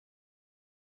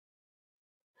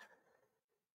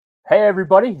Hey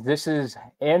everybody, this is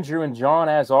Andrew and John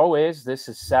as always. This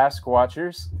is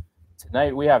Sasquatchers.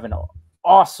 Tonight we have an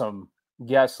awesome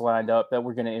guest lined up that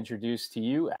we're going to introduce to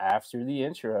you after the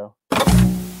intro.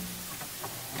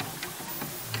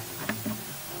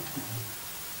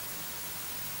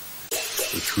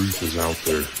 The truth is out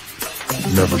there.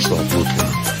 Never stop looking.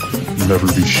 Never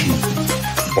be sheep.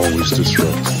 Always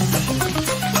disrupt.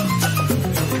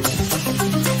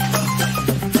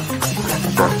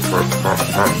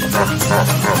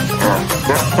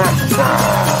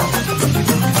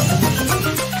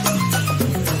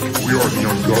 We are the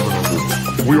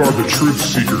ungovernable. We are the truth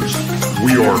seekers.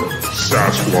 We are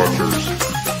Sasquatchers.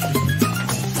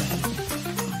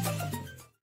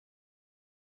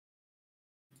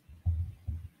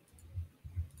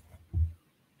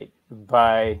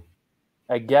 By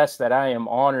a guest that I am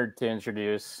honored to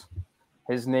introduce.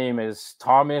 His name is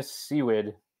Thomas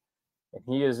Sewid, and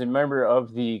he is a member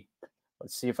of the,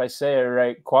 let's see if I say it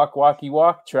right,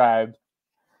 Kwakwakiwak tribe,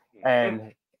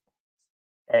 and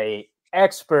a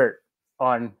expert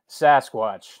on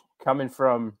Sasquatch. Coming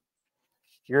from,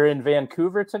 you're in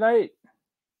Vancouver tonight?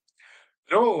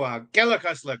 No,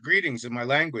 Gelakasla, greetings in my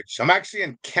language. I'm actually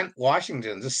in Kent,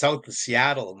 Washington, just south of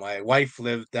Seattle. My wife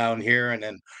lived down here and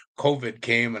then COVID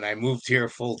came and I moved here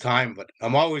full time, but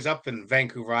I'm always up in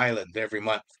Vancouver Island every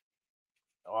month.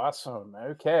 Awesome.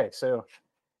 Okay, so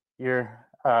you're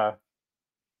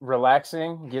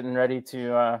relaxing, getting ready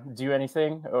to do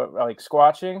anything like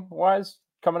squatching wise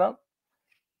coming up?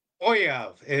 Oh yeah,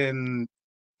 in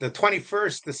the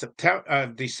 21st of September,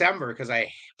 December, because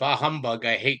bah humbug,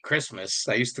 I hate Christmas.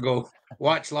 I used to go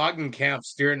watch logging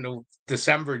camps during the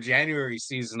December, January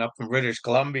season up in British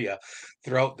Columbia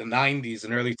throughout the 90s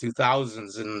and early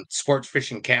 2000s and sports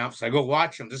fishing camps. I go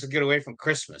watch them just to get away from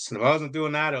Christmas. And if I wasn't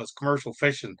doing that, I was commercial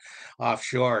fishing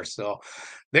offshore. So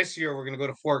this year we're going to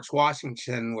go to Forks,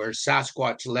 Washington, where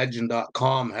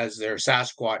SasquatchLegend.com has their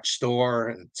Sasquatch store.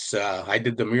 And it's, I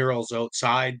did the murals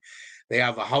outside. They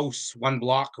have a house one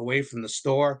block away from the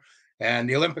store and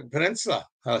the Olympic Peninsula,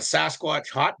 a Sasquatch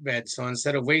hotbed. So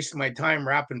instead of wasting my time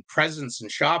wrapping presents and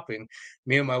shopping,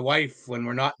 me and my wife, when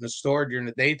we're not in the store during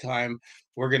the daytime,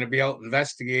 we're going to be out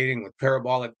investigating with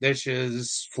parabolic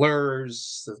dishes,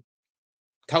 FLIRs, the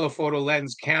telephoto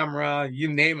lens camera,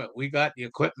 you name it. We got the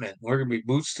equipment. We're going to be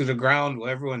boots to the ground while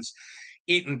everyone's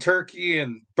eating turkey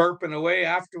and burping away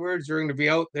afterwards. We're going to be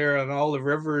out there on all the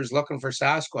rivers looking for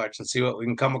Sasquatch and see what we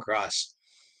can come across.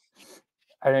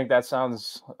 I think that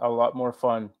sounds a lot more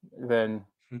fun than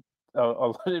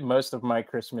most of my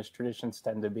Christmas traditions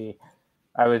tend to be.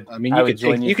 I would I mean, I would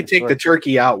join you you for could take the sure.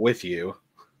 turkey out with you.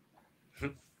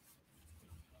 You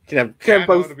can Yeah, have no,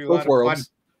 both it'll be a both lot of fun.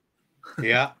 worlds.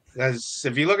 Yeah, as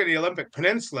if you look at the Olympic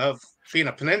Peninsula, being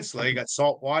a peninsula, you got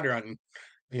salt water on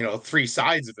three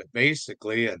sides of it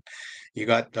basically. And you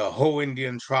got the Ho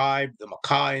Indian tribe, the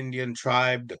Makah Indian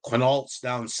tribe, the Quinaults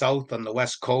down south on the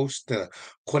west coast. The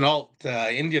Quinault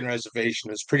Indian reservation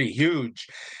is pretty huge.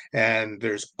 And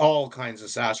there's all kinds of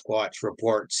Sasquatch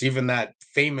reports, even that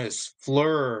famous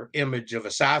FLIR image of a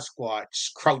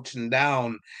Sasquatch crouching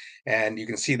down. And you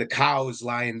can see the cows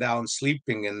lying down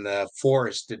sleeping in the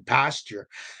forested pasture.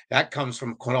 That comes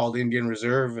from Quinault Indian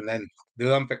Reserve. And then the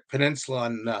Olympic Peninsula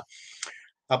on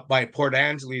up by Port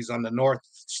Angeles on the north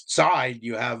side,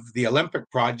 you have the Olympic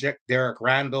Project, Derek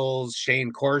Randalls, Shane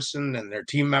Corson, and their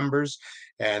team members.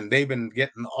 And they've been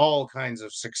getting all kinds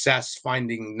of success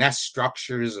finding nest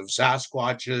structures of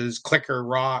Sasquatches, clicker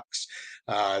rocks.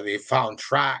 They found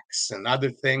tracks and other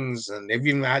things, and they've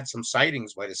even had some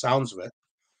sightings by the sounds of it.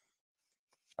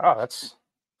 Oh, that's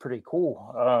pretty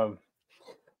cool.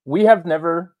 We have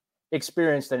never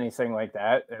experienced anything like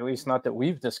that, at least not that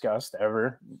we've discussed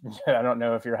ever. I don't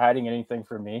know if you're hiding anything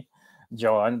from me,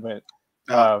 John, but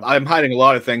I'm hiding a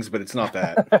lot of things, but it's not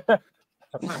that.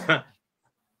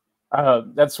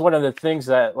 that's one of the things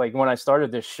that, like, when I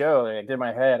started this show, like, in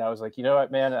my head, I was like, you know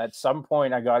what, man, at some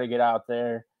point I got to get out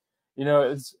there.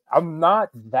 I'm not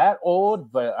that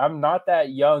old, but I'm not that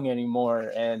young anymore.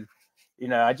 And,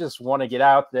 I just want to get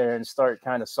out there and start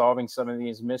kind of solving some of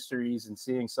these mysteries and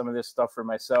seeing some of this stuff for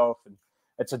myself. And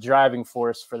it's a driving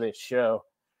force for this show.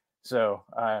 So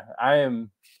I am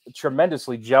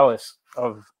tremendously jealous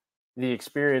of the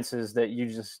experiences that you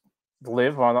just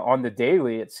live on the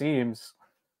daily, it seems.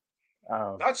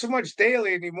 Not so much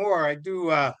daily anymore. I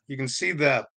do. You can see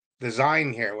the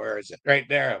design here. Where is it? Right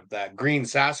there, of that green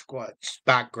Sasquatch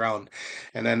background,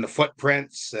 and then the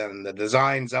footprints and the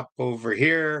designs up over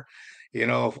here.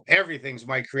 Everything's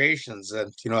my creations.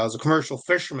 And I was a commercial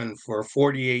fisherman for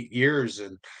 48 years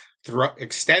and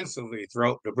extensively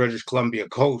throughout the British Columbia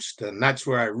coast, and that's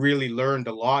where I really learned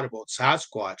a lot about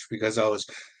Sasquatch because I was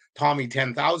Tommy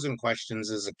 10,000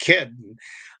 questions as a kid.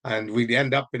 And we'd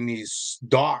end up in these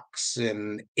docks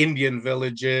in Indian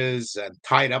villages and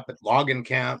tied up at logging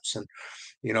camps and,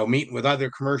 meeting with other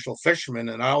commercial fishermen.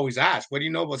 And I always ask, what do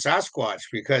you know about Sasquatch?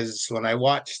 Because when I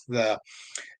watched the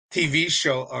TV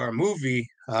show or movie,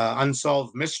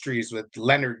 Unsolved Mysteries with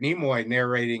Leonard Nimoy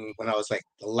narrating when I was like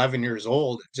 11 years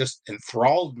old, it just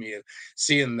enthralled me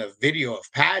seeing the video of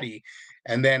Patty.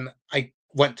 And then I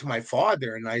went to my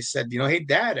father and I said, hey,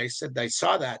 Dad, I said, I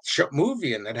saw that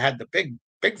movie and it had the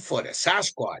Bigfoot, a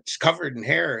Sasquatch covered in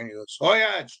hair. And he goes, oh,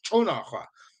 yeah, it's Chonacha.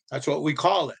 That's what we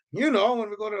call it. When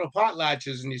we go to the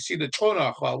potlatches and you see the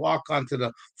Chonacha walk onto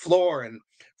the floor and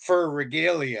fur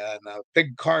regalia and a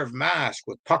big carved mask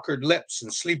with puckered lips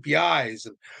and sleepy eyes.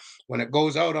 And when it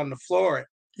goes out on the floor, it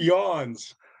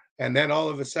yawns. And then all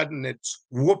of a sudden it's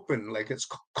whooping, like it's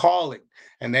calling.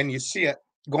 And then you see it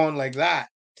going like that,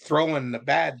 throwing the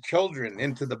bad children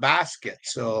into the basket.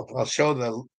 So I'll show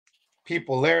the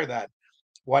people there that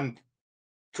one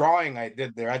drawing I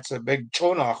did there. That's a big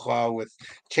chonach with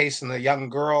chasing a young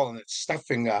girl and it's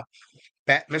stuffing a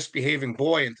misbehaving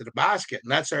boy into the basket.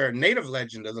 And that's our native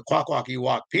legend of the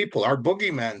Kwakwaka'wakw people. Our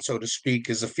boogeyman, so to speak,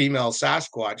 is a female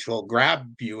Sasquatch who'll grab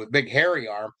you with big hairy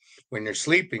arm when you're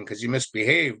sleeping because you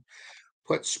misbehaved.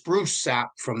 Put spruce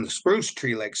sap from the spruce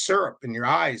tree like syrup in your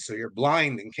eyes so you're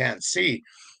blind and can't see.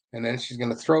 And then she's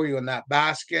going to throw you in that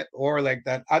basket, or like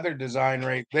that other design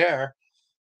right there,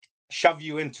 shove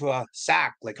you into a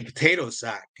sack, like a potato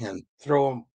sack, and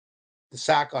throw the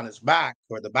sack on his back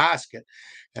or the basket,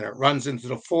 and it runs into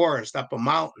the forest up a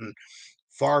mountain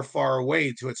far, far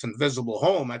away to its invisible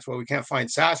home. That's why we can't find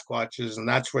Sasquatches, and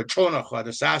that's where Chonacha,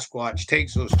 the Sasquatch,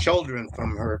 takes those children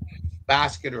from her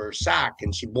basket or her sack,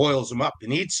 and she boils them up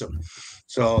and eats them.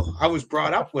 So I was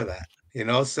brought up with that,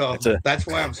 so that's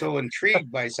why I'm so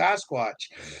intrigued by Sasquatch.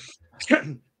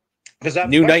 Because that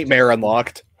new nightmare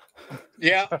unlocked.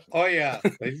 Yeah. Oh, yeah.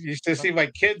 I used to see my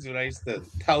kids when I used to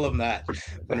tell them that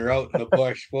when they're out in the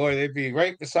bush. Boy, they'd be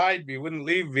right beside me, wouldn't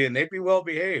leave me, and they'd be well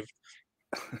behaved.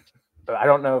 I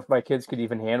don't know if my kids could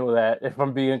even handle that. If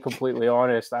I'm being completely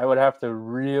honest, I would have to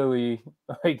really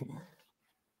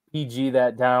PG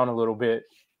that down a little bit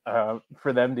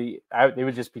for them to. They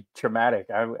would just be traumatic.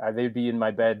 They'd be in my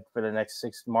bed for the next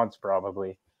 6 months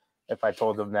probably if I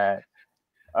told them that.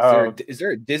 Is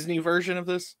there a Disney version of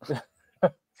this?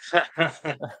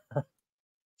 Well,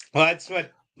 that's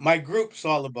what my group's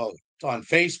all about. It's on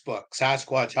Facebook,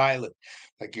 Sasquatch Island.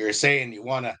 Like you were saying, you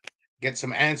want to get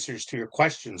some answers to your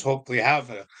questions, hopefully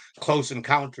have a close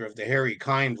encounter of the hairy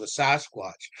kind with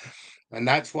Sasquatch. And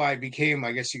that's why I became,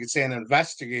 I guess you could say, an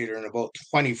investigator in about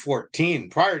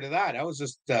 2014. Prior to that, I was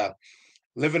just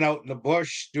living out in the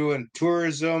bush, doing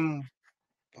tourism.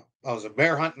 I was a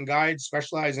bear hunting guide,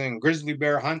 specializing in grizzly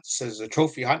bear hunts as a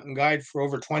trophy hunting guide for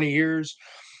over 20 years.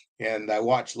 And I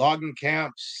watched logging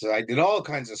camps. I did all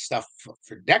kinds of stuff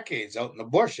for decades out in the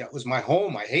bush. That was my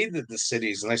home. I hated the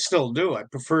cities, and I still do. I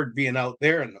preferred being out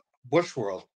there in the bush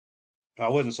world. I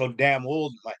wasn't so damn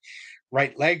old. My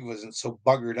right leg wasn't so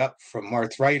buggered up from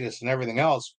arthritis and everything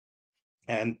else.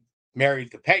 And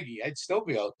married to Peggy, I'd still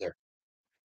be out there.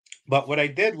 But what I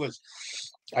did was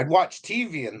I'd watch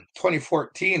TV in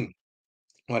 2014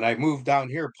 when I moved down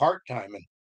here part-time, and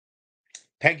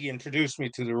Peggy introduced me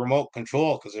to the remote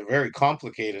control because they're very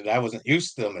complicated. I wasn't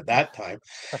used to them at that time.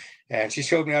 And she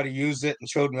showed me how to use it and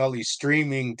showed me all these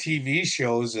streaming TV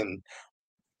shows, and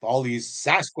all these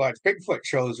Sasquatch, Bigfoot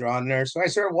shows are on there. So I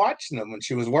started watching them when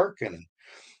she was working. And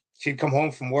she'd come home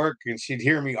from work and she'd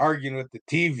hear me arguing with the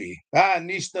TV.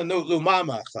 Nista no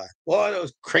lumama. Boy,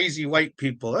 those crazy white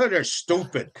people, they're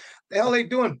stupid. The hell they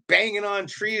doing banging on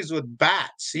trees with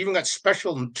bats? Even got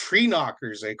special tree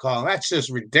knockers, they call them. That's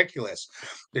just ridiculous.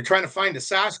 They're trying to find a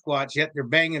Sasquatch, yet they're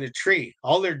banging a tree.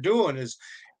 All they're doing is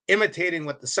imitating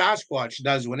what the Sasquatch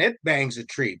does when it bangs a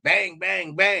tree. Bang,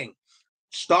 bang, bang.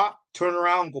 Stop, turn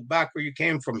around, go back where you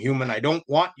came from, human. I don't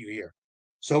want you here.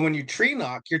 So when you tree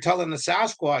knock, you're telling the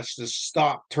Sasquatch to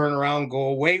stop, turn around, go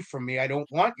away from me. I don't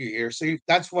want you here. So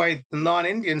that's why the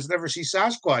non-Indians never see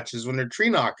Sasquatches when they're tree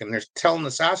knocking. They're telling the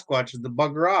Sasquatches to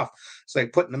bugger off. It's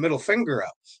like putting the middle finger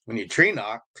up when you tree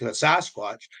knock to a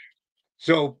Sasquatch.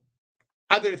 So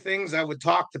other things I would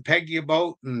talk to Peggy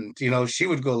about, and, she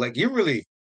would go like, you're really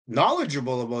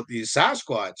knowledgeable about these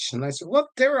Sasquatch. And I said, well,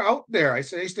 they're out there. I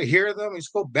said, I used to hear them. I used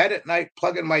to go bed at night,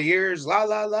 plug in my ears, la,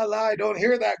 la, la, la. I don't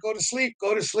hear that. Go to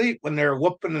sleep when they're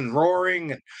whooping and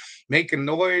roaring and making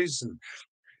noise. And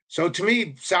so to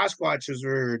me, Sasquatches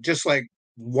are just like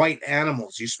white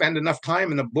animals. You spend enough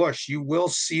time in the bush, you will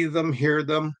see them, hear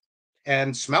them,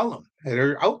 and smell them.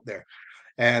 They're out there.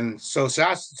 And so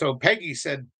Peggy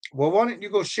said, well, why don't you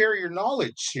go share your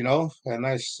knowledge, And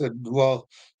I said, well,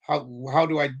 how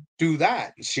do I do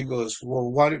that? And she goes, well,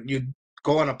 why don't you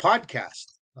go on a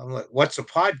podcast? I'm like, what's a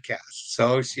podcast?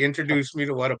 So she introduced me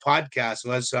to what a podcast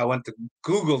was. So I went to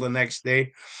Google the next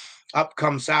day. Up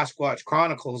comes Sasquatch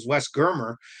Chronicles, Wes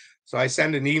Germer. So I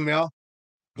send an email.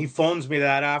 He phones me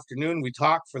that afternoon. We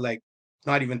talk for like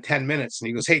not even 10 minutes. And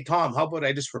he goes, hey, Tom, how about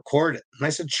I just record it? And I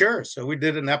said, sure. So we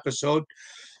did an episode.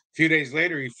 A few days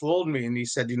later, he phoned me and he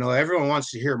said, everyone wants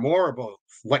to hear more about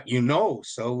what you know.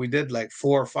 So we did like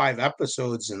 4 or 5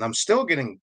 episodes, and I'm still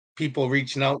getting people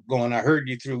reaching out going, I heard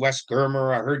you through Wes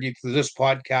Germer. I heard you through this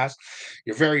podcast.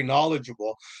 You're very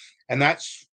knowledgeable. And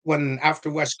that's when,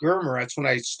 after Wes Germer, that's when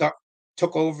I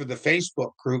took over the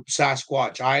Facebook group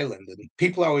Sasquatch Island. And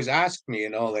people always ask me,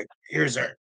 like, here's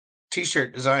our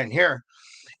t-shirt design here,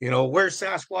 where's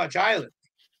Sasquatch Island?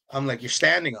 I'm like, you're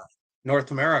standing on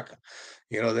North America.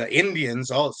 The Indians,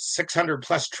 all 600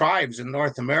 plus tribes in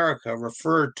North America,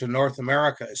 referred to North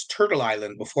America as Turtle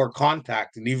Island before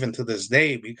contact, and even to this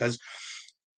day, because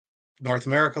North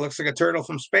America looks like a turtle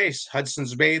from space.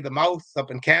 Hudson's Bay, the mouth up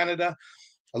in Canada,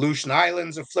 Aleutian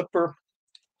Islands, a flipper,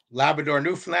 Labrador,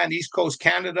 Newfoundland, East Coast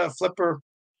Canada, flipper,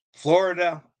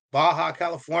 Florida, Baja,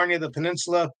 California, the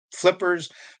peninsula, flippers,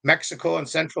 Mexico, and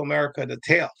Central America, the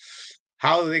tail.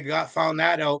 How they found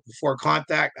that out before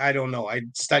contact, I don't know. I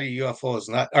study UFOs,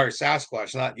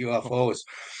 Sasquatch, not UFOs.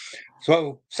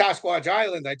 So Sasquatch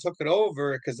Island, I took it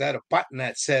over because I had a button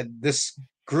that said this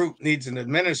group needs an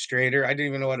administrator. I didn't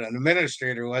even know what an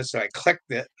administrator was, so I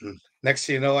clicked it. And next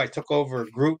thing you know, I took over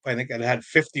a group. I think it had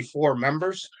 54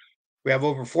 members. We have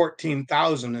over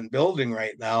 14,000 in building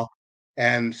right now.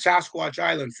 And Sasquatch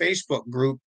Island Facebook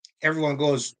group, everyone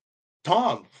goes,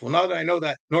 Tom, well, now that I know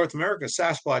that North America is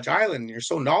Sasquatch Island, you're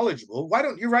so knowledgeable, why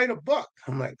don't you write a book?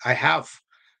 I'm like, I have.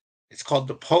 It's called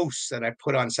The Posts that I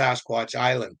put on Sasquatch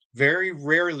Island. Very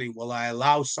rarely will I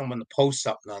allow someone to post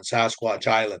something on Sasquatch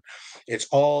Island. It's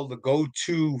all the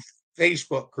go-to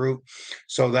Facebook group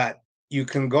so that you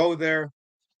can go there,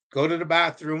 go to the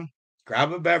bathroom,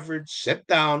 grab a beverage, sit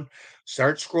down,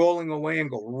 start scrolling away, and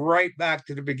go right back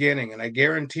to the beginning. And I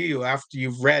guarantee you, after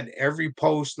you've read every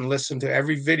post and listened to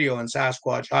every video on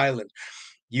Sasquatch Island,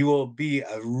 you will be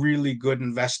a really good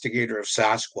investigator of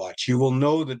Sasquatch. You will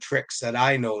know the tricks that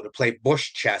I know to play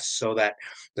bush chess so that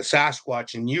the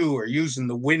Sasquatch and you are using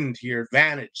the wind to your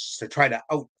advantage to try to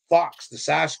outfox the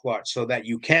Sasquatch so that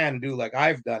you can do like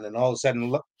I've done and all of a sudden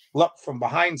look from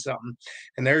behind something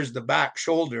and there's the back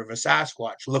shoulder of a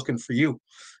Sasquatch looking for you,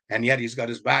 and yet he's got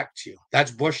his back to you. That's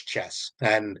bush chess.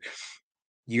 And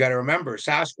you got to remember,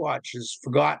 Sasquatch has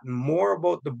forgotten more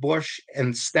about the bush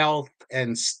and stealth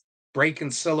and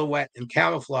breaking silhouette and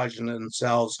camouflaging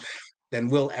themselves than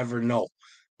we'll ever know.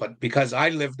 But because I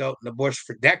lived out in the bush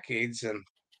for decades, and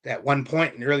at one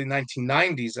point in the early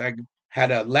 1990s, I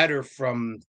had a letter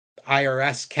from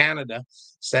IRS Canada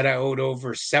said I owed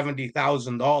over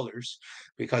 $70,000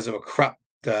 because of a corrupt,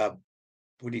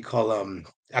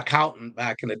 accountant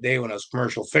back in the day when I was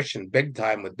commercial fishing big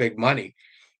time with big money.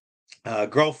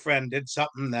 Girlfriend did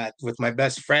something that with my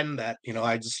best friend that,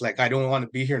 I just I don't want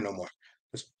to be here no more.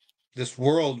 This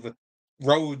world with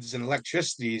roads and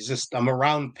electricity is just, I'm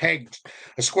a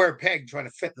square peg trying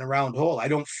to fit in a round hole. I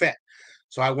don't fit.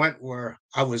 So I went where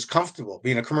I was comfortable,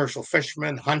 being a commercial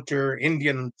fisherman, hunter,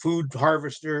 Indian food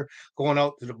harvester, going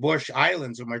out to the bush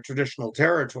islands of my traditional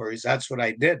territories. That's what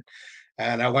I did.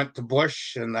 And I went to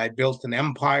bush and I built an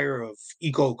empire of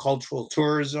eco-cultural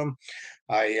tourism.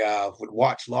 I would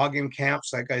watch logging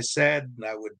camps, like I said, and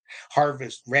I would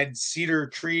harvest red cedar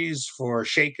trees for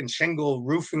shake and shingle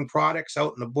roofing products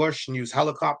out in the bush and use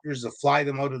helicopters to fly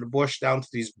them out of the bush down to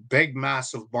these big,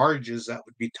 massive barges that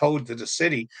would be towed to the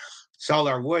city, sell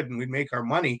our wood, and we'd make our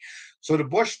money. So the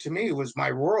bush to me was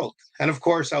my world. And of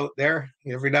course, out there,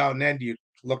 every now and then you'd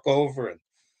look over and,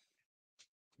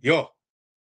 yo,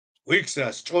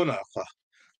 Wixas Chonacha,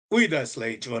 Uidas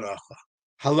Le Chonacha.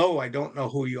 Hello, I don't know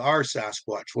who you are,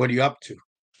 Sasquatch. What are you up to?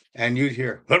 And you'd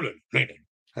hear,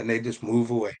 and they just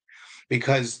move away.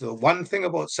 Because the one thing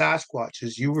about Sasquatch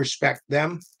is you respect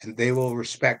them and they will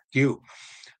respect you.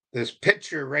 This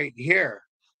picture right here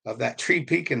of that tree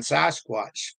peak in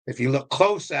Sasquatch, if you look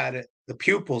close at it, the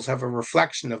pupils have a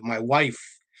reflection of my wife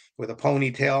with a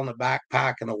ponytail and a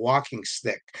backpack and a walking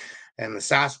stick. And the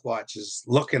Sasquatch is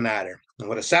looking at her. And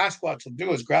what a Sasquatch will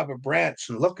do is grab a branch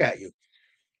and look at you.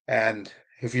 And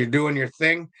if you're doing your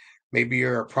thing, maybe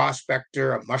you're a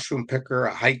prospector, a mushroom picker,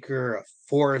 a hiker, a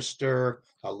forester,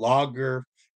 a logger,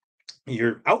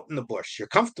 you're out in the bush, you're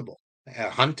comfortable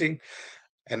hunting,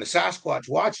 And the Sasquatch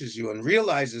watches you and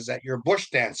realizes that you're a bush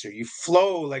dancer. You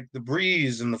flow like the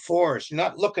breeze in the forest. You're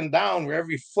not looking down where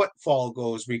every footfall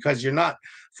goes because you're not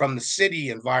from the city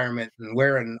environment and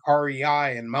wearing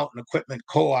REI and Mountain Equipment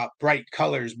Co-op, bright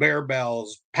colors, bear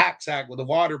bells, pack sack with a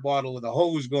water bottle with a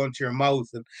hose going to your mouth,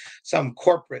 and some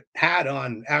corporate hat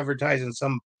on advertising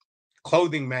some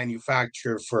clothing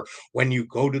manufacturer for when you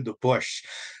go to the bush,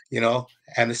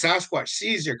 and the Sasquatch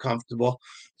sees you're comfortable.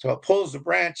 So it pulls the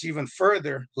branch even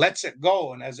further, lets it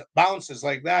go. And as it bounces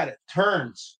like that, it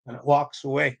turns and it walks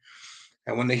away.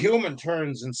 And when the human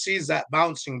turns and sees that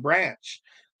bouncing branch,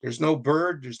 there's no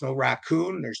bird, there's no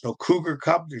raccoon, there's no cougar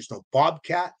cub, there's no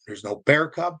bobcat, there's no bear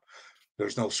cub,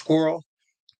 there's no squirrel.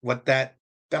 What that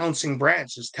bouncing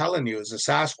branch is telling you is the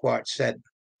Sasquatch said,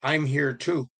 I'm here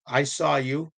too. I saw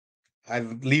you.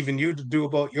 I'm leaving you to do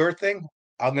about your thing.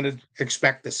 I'm going to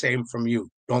expect the same from you.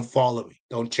 Don't follow me.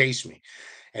 Don't chase me.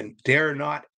 And dare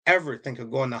not ever think of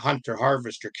going to hunt or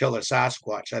harvest or kill a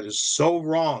Sasquatch. That is so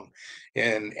wrong.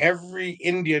 In every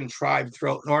Indian tribe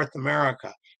throughout North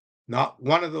America, not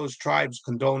one of those tribes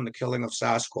condone the killing of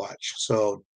Sasquatch.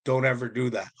 So don't ever do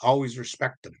that. Always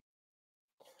respect them.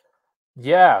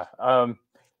 Yeah.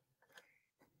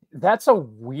 That's a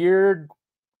weird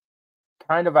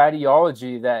kind of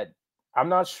ideology that I'm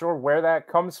not sure where that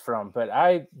comes from, but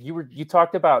you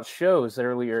talked about shows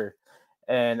earlier,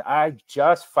 and I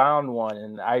just found one,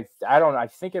 and I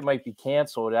think it might be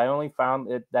canceled. I only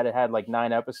found that it had like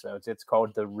 9 episodes. It's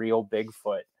called The Real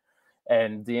Bigfoot,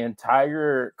 and the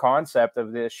entire concept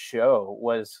of this show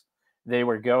was they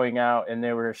were going out and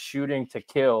they were shooting to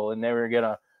kill, and they were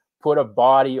gonna put a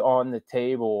body on the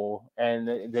table,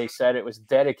 and they said it was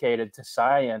dedicated to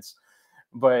science,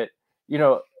 but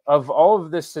of all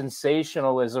of the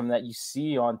sensationalism that you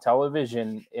see on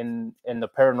television in the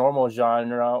paranormal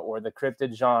genre or the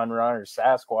cryptid genre or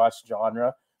Sasquatch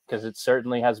genre, because it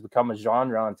certainly has become a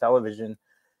genre on television,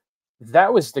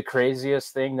 that was the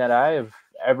craziest thing that I have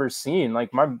ever seen.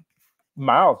 Like, my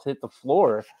mouth hit the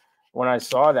floor when I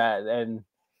saw that. And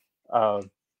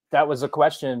that was a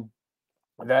question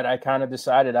that I kind of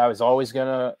decided I was always going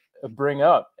to bring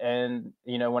up. And,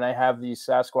 when I have these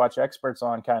Sasquatch experts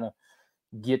on, kind of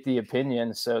get the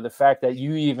opinion. So the fact that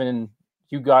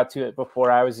you got to it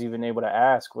before I was even able to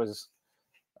ask was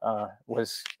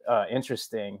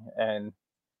interesting, and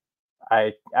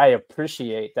I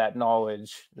appreciate that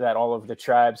knowledge that all of the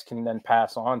tribes can then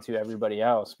pass on to everybody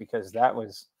else, because that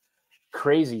was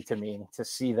crazy to me to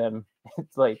see them.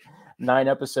 It's like 9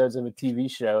 episodes of a TV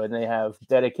show, and they have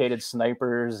dedicated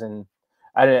snipers, and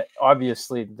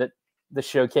obviously that the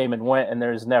show came and went, and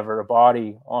there's never a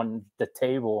body on the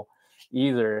table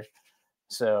either.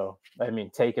 So, I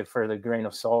mean, take it for the grain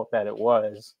of salt that it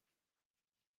was.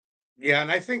 Yeah,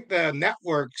 and I think the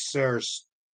networks are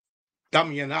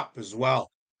dummying up as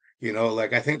well.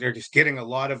 Like, I think they're just getting a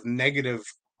lot of negative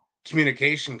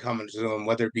communication coming to them,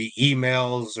 whether it be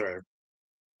emails or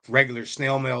regular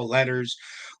snail mail letters.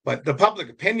 But the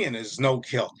public opinion is no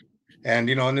kill. And,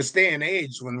 in this day and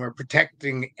age when we're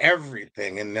protecting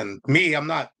everything, and then I'm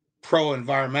not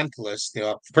pro-environmentalist.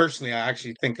 Personally, I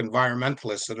actually think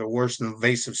environmentalists are the worst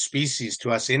invasive species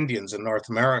to us Indians in North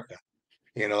America,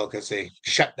 because they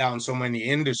shut down so many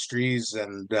industries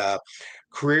and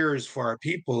careers for our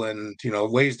people, and,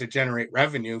 ways to generate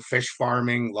revenue, fish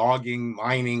farming, logging,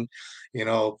 mining,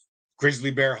 grizzly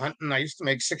bear hunting. I used to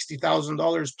make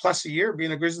 $60,000 plus a year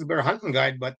being a grizzly bear hunting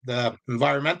guide, but the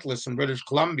environmentalists in British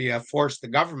Columbia forced the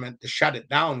government to shut it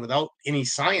down without any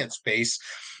science base.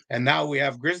 And now we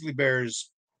have grizzly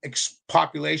bears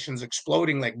populations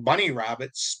exploding like bunny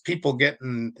rabbits, people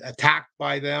getting attacked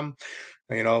by them,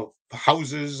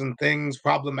 houses and things,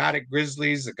 problematic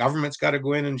grizzlies. The government's got to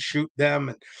go in and shoot them.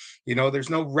 And, there's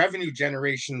no revenue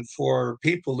generation for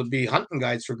people to be hunting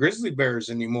guides for grizzly bears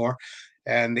anymore.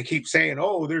 And they keep saying,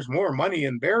 oh, there's more money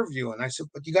in Bearview. And I said,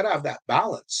 but you got to have that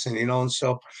balance. And, and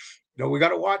so, we got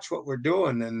to watch what we're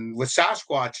doing. And with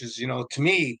Sasquatches, to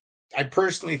me, I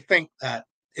personally think that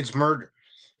it's murder,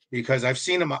 because I've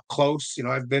seen them up close.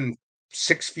 I've been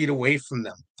 6 feet away from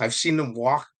them. I've seen them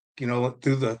walk,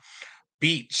 through the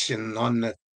beach and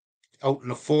out in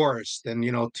the forest. And,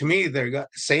 to me, they got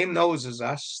the same nose as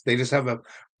us. They just have a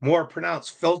more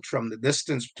pronounced philtrum, the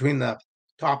distance between the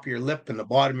top of your lip and the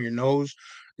bottom of your nose.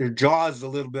 Their jaw is a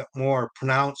little bit more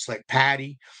pronounced, like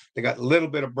Patty. They got a little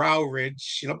bit of brow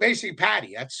ridge, basically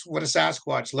Patty. That's what a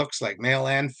Sasquatch looks like, male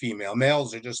and female.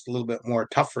 Males are just a little bit more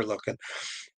tougher looking.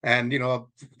 And,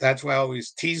 that's why I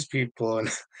always tease people. And,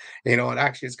 and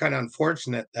actually it's kind of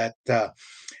unfortunate that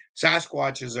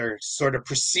Sasquatches are sort of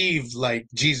perceived like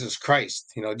Jesus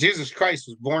Christ. Jesus Christ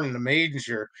was born in a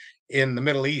manger in the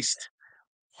Middle East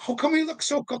how come he looks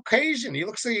so Caucasian? He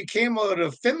looks like he came out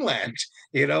of Finland,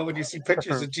 when you see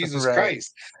pictures of Jesus Right.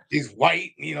 Christ. He's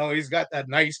white, he's got that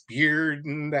nice beard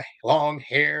and the long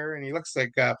hair, and he looks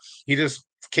like he just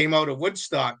came out of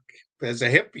Woodstock as a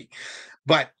hippie.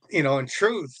 But, in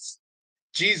truth,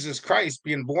 Jesus Christ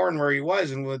being born where he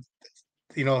was, and with,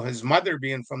 his mother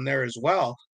being from there as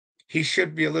well, he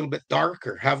should be a little bit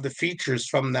darker, have the features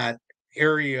from that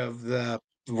area of the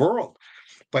world.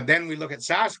 But then we look at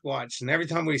Sasquatch, and every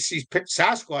time we see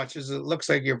Sasquatches, it looks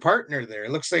like your partner there.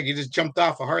 It looks like you just jumped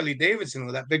off a Harley Davidson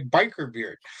with that big biker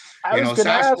beard. I was going to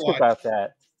ask Sasquatch, about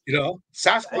that.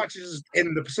 Sasquatch is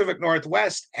in the Pacific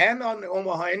Northwest and on the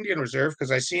Omaha Indian Reserve,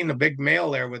 because I seen a big male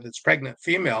there with its pregnant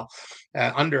female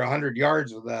under 100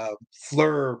 yards with a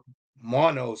Fleur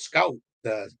Mono Scout,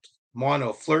 the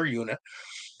Mono Fleur unit.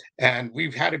 And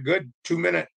we've had a good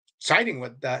 2-minute sighting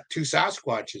with that 2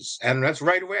 Sasquatches. And that's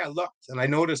right away I looked and I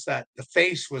noticed that the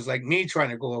face was like me trying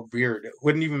to grow a beard. It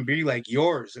wouldn't even be like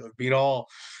yours. It would be all,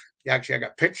 actually, I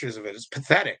got pictures of it. It's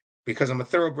pathetic because I'm a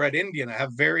thoroughbred Indian. I have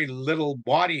very little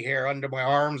body hair under my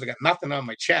arms. I got nothing on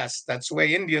my chest. That's the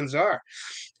way Indians are.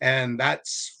 And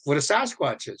that's what a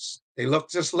Sasquatch is. They look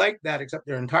just like that, except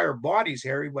their entire body's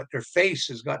hairy, but their face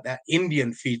has got that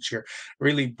Indian feature,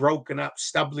 really broken up,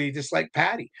 stubbly, just like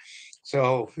Patty.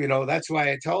 So, that's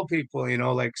why I tell people,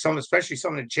 like especially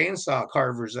some of the chainsaw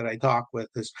carvers that I talk with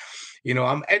is,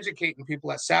 I'm educating people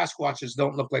that Sasquatches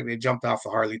don't look like they jumped off a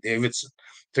Harley Davidson.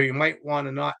 So you might want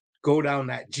to not go down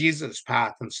that Jesus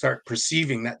path and start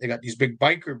perceiving that they got these big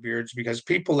biker beards, because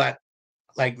people that,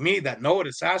 like me, that know what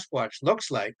a Sasquatch looks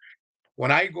like,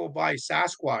 when I go buy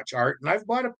Sasquatch art, and I've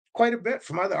bought quite a bit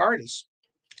from other artists,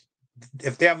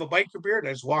 if they have a biker beard,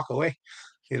 I just walk away.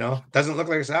 Doesn't look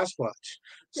like a Sasquatch.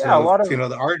 Yeah, a So, lot of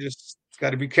the artists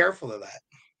got to be careful of that.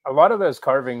 a lot of those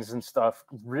carvings and stuff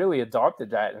really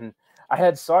adopted that. And I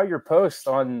had saw your post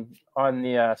on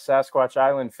the Sasquatch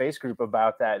Island face group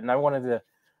about that, and I wanted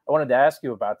to ask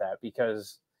you about that,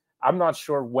 because I'm not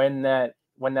sure when that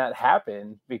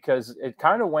happened, because it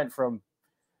kind of went from,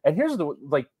 and here's the,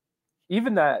 like,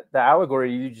 even the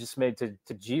allegory you just made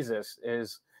to Jesus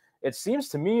is, it seems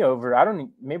to me, over, I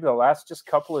don't, maybe the last just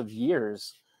couple of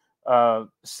years,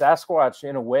 Sasquatch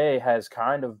in a way has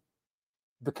kind of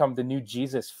become the new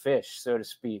Jesus fish, so to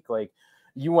speak. Like,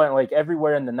 you went like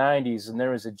everywhere in the 90s and there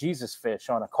was a Jesus fish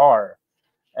on a car,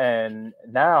 and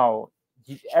now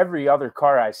every other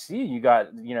car I see, you got,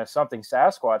 something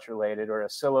Sasquatch related, or a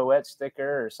silhouette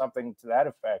sticker or something to that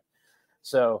effect.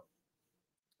 So,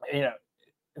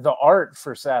 the art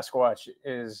for Sasquatch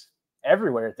is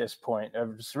everywhere at this point.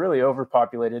 It's really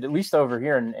overpopulated, at least over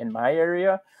here in my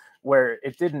area, where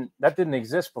that didn't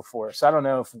exist before. So I don't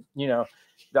know if,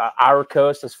 our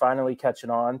coast is finally catching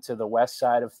on to the west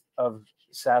side of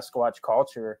Sasquatch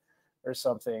culture or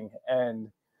something. And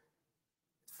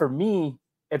for me,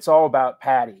 it's all about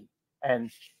Patty. And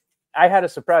I had a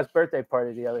surprise birthday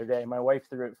party the other day. My wife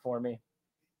threw it for me,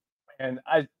 and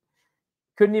I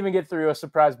couldn't even get through a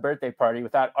surprise birthday party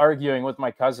without arguing with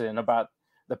my cousin about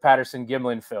the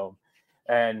Patterson-Gimlin film.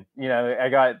 And, I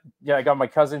got my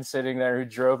cousin sitting there who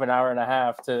drove an hour and a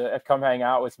half to come hang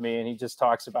out with me. And he just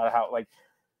talks about how, like,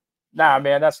 nah,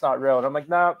 man, that's not real. And I'm like,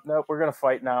 no, we're going to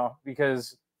fight now,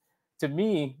 because to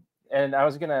me, and I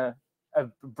was going to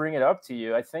bring it up to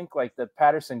you, I think, like, the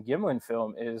Patterson-Gimlin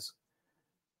film is,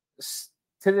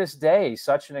 to this day,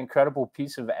 such an incredible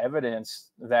piece of evidence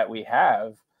that we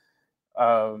have.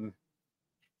 You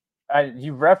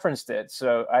referenced it,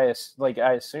 so I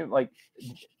assume, like,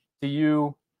 do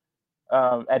you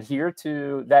adhere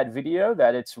to that video,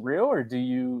 that it's real, or do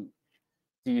you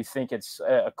think it's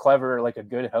a clever, like a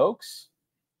good hoax?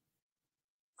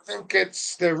 I think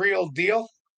it's the real deal.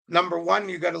 Number one,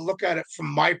 you got to look at it from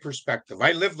my perspective.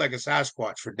 I lived like a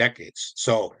Sasquatch for decades.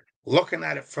 So looking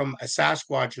at it from a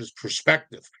Sasquatch's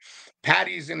perspective,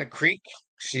 Patty's in a creek.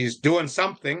 She's doing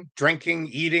something, drinking,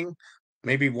 eating,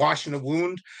 maybe washing a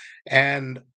wound,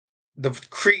 and the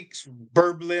creek's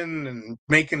burbling and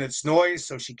making its noise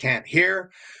so she can't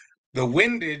hear. The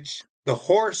windage, the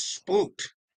horse spooked.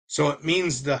 So it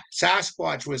means the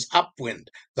Sasquatch was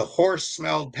upwind. The horse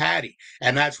smelled Patty,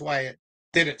 and that's why it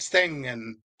did its thing.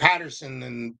 And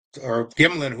Patterson or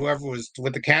Gimlin, whoever was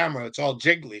with the camera, it's all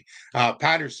jiggly,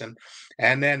 Patterson.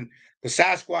 And then the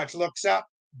Sasquatch looks up,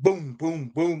 boom,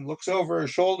 boom, boom, looks over her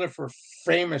shoulder for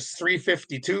famous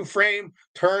 352 frame,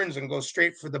 turns and goes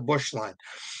straight for the bush line.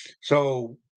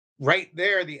 So right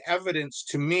there, the evidence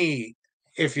to me,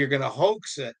 if you're going to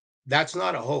hoax it, that's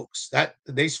not a hoax. That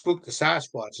they spooked the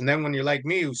Sasquatch. And then when you're like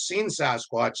me, who's seen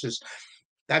Sasquatches,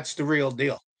 that's the real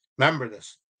deal. Remember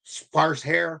this: sparse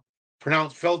hair,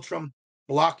 pronounced philtrum,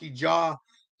 blocky jaw,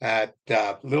 A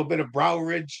little bit of brow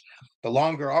ridge, the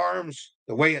longer arms,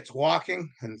 the way it's walking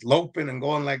and loping and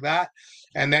going like that.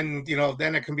 And then,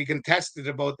 then it can be contested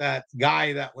about that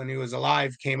guy that when he was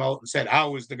alive came out and said, I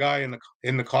was the guy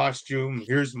in the costume.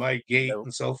 Here's my gait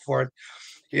and so forth.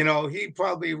 He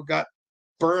probably got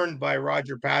burned by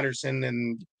Roger Patterson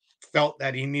and felt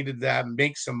that he needed to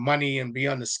make some money and be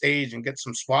on the stage and get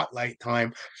some spotlight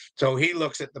time. So he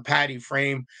looks at the Patty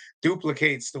frame,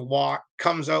 duplicates the walk,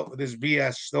 comes out with his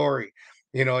BS story.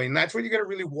 And that's what you got to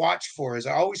really watch for. Is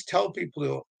I always tell people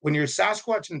to, when you're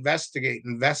Sasquatch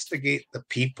investigate the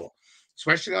people,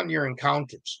 especially on your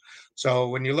encounters. So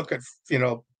when you look at,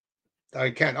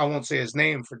 I won't say his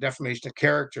name for defamation of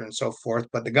character and so forth,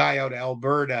 but the guy out of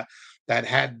Alberta that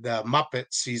had the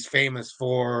Muppets he's famous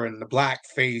for and the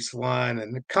blackface one.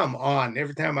 And come on,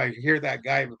 every time I hear that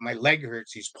guy, my leg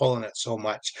hurts, he's pulling it so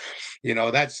much.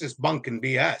 That's just bunk and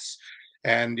BS.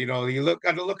 And, you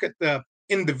got to look at the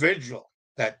individual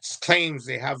that claims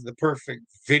they have the perfect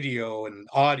video and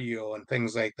audio and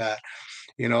things like that.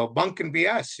 Bunk and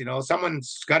BS.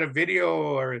 Someone's got a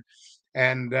video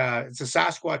and it's a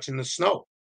Sasquatch in the snow.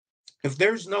 If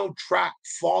there's no track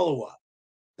follow-up,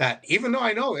 that even though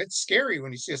I know it's scary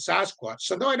when you see a Sasquatch,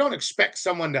 so though I don't expect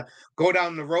someone to go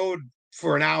down the road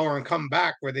for an hour and come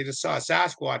back where they just saw a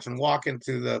Sasquatch and walk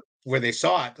into where they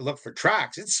saw it to look for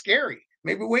tracks. It's scary.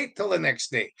 Maybe wait till the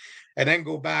next day and then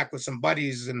go back with some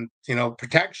buddies and,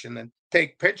 protection and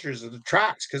take pictures of the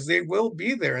tracks because they will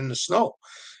be there in the snow.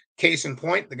 Case in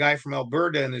point, the guy from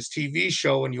Alberta in his TV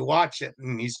show, and you watch it,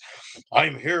 and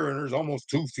I'm here, and there's almost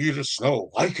 2 feet of snow.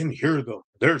 I can hear them.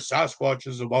 There's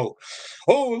Sasquatches about.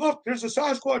 Oh, look, there's a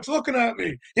Sasquatch looking at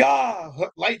me. Yeah,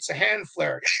 lights a hand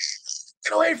flare.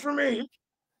 Get away from me.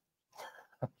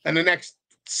 And the next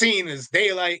scene is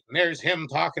daylight, and there's him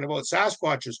talking about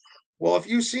Sasquatches. Well, if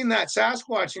you've seen that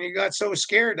Sasquatch and you got so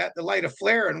scared at the light a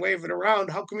flare and wave it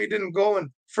around, how come you didn't go and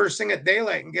first thing at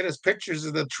daylight and get us pictures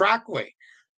of the trackway?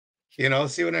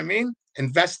 See what I mean?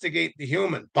 Investigate the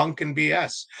human, bunk and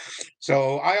BS.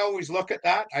 So I always look at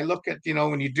that. I look at,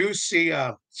 when you do see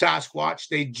a Sasquatch,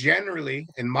 they generally,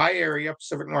 in my area,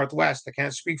 Pacific Northwest, I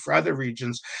can't speak for other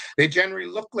regions, they generally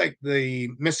look like the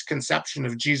misconception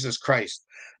of Jesus Christ.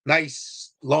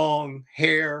 Nice, long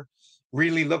hair,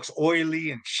 really looks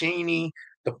oily and shiny.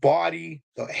 The body,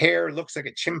 the hair looks like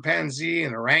a chimpanzee,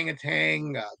 an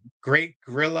orangutan, a great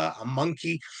gorilla, a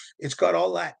monkey. It's got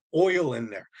all that oil in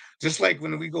there. Just like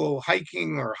when we go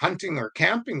hiking or hunting or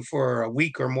camping for a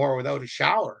week or more without a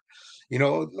shower,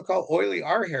 look how oily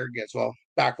our hair gets. Well,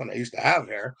 back when I used to have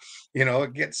hair,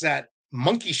 it gets that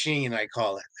monkey sheen, I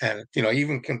call it. And,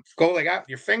 even can go like that with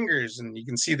your fingers and you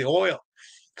can see the oil.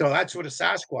 So that's what a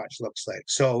Sasquatch looks like.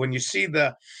 So when you see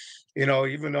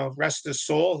even though rest his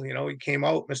soul, he came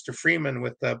out, Mr. Freeman,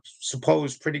 with a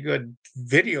supposed pretty good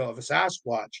video of a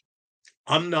Sasquatch.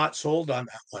 I'm not sold on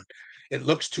that one. It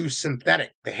looks too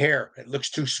synthetic, the hair. It looks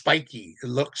too spiky. It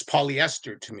looks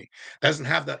polyester to me. It doesn't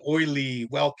have that oily,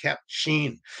 well-kept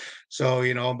sheen. So,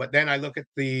 but then I look at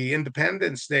the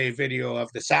Independence Day video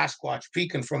of the Sasquatch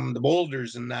peeking from the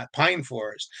boulders in that pine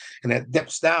forest. And it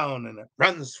dips down and it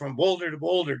runs from boulder to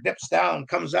boulder, dips down,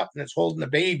 comes up, and it's holding a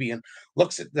baby and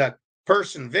looks at the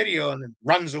person video and then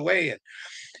runs away. And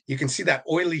you can see that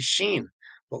oily sheen.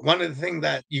 But one of the things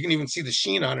that you can even see the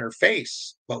sheen on her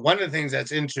face. But one of the things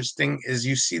that's interesting is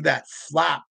you see that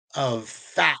flap of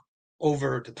fat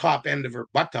over the top end of her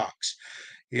buttocks,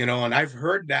 and I've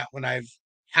heard that when I've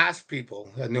asked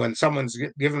people, and when someone's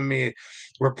given me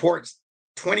reports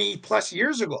 20 plus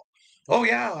years ago. Oh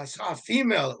yeah, I saw a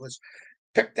female. It was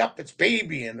picked up its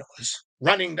baby and it was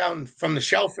running down from the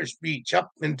shellfish beach up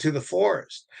into the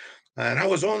forest. And I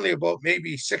was only about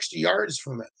maybe 60 yards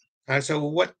from it. And I said,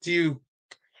 well, what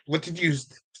did you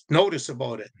notice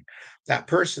about it? That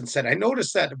person said, I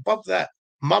noticed that above that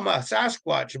mama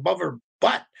Sasquatch, above her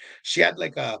butt, she had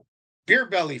like a beer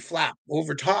belly flap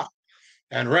over top.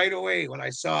 And right away, when I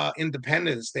saw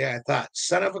Independence Day, I thought,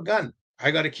 son of a gun,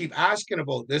 I got to keep asking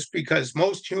about this because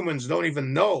most humans don't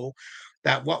even know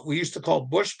that what we used to call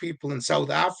bush people in South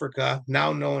Africa,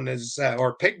 now known as,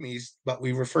 or pygmies, but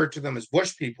we refer to them as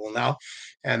bush people now,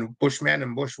 and bushmen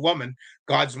and bushwomen,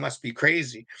 gods must be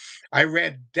crazy. I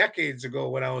read decades ago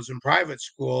when I was in private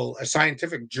school, a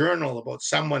scientific journal about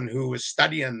someone who was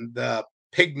studying the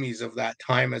pygmies of that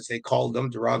time, as they called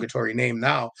them, derogatory name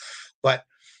now, but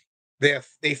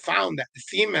they found that the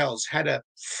females had a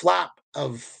flap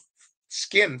of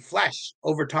skin, flesh,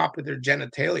 over top of their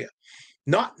genitalia.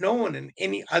 Not known in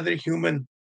any other human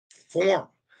form,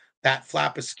 that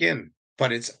flap of skin,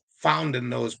 but it's found in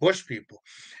those bush people.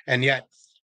 And yet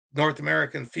North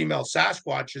American female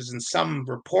Sasquatches in some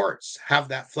reports have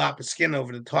that flap of skin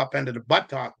over the top end of the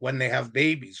buttock when they have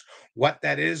babies. What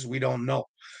that is, we don't know.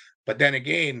 But then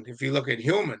again, if you look at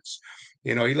humans,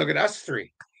 you look at us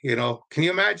three, can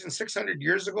you imagine 600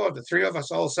 years ago if the three of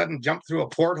us all of a sudden jumped through a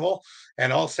porthole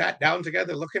and all sat down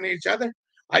together looking at each other?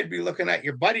 I'd be looking at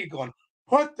your buddy going,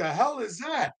 what the hell is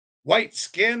that? White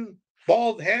skin,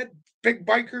 bald head, big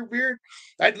biker beard.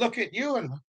 I'd look at you and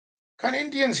kind of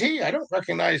Indian's he? I don't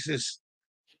recognize his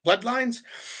bloodlines.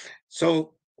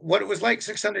 So what it was like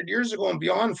 600 years ago and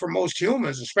beyond for most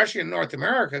humans, especially in North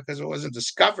America, because it wasn't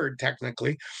discovered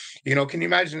technically. Can you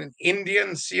imagine an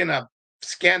Indian seeing a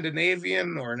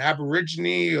Scandinavian or an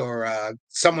Aborigine or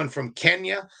someone from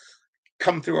Kenya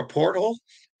come through a porthole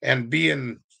and be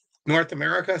in North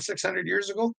America 600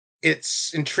 years ago?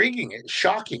 It's intriguing. It's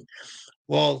shocking.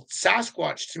 Well,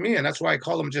 Sasquatch to me, and that's why I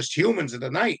call them just humans of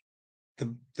the night,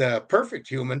 the perfect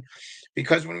human,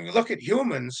 because when we look at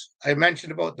humans, I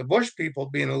mentioned about the bush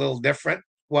people being a little different.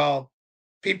 Well,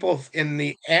 people in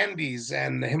the Andes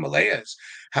and the Himalayas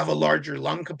have a larger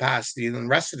lung capacity than the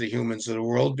rest of the humans of the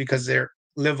world because they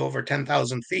live over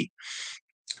 10,000 feet.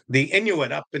 The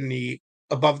Inuit up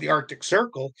above the Arctic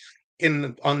Circle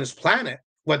on this planet,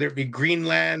 whether it be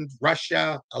Greenland,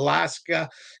 Russia, Alaska,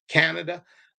 Canada,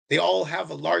 they all have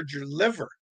a larger liver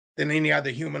than any other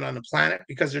human on the planet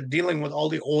because they're dealing with all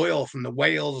the oil from the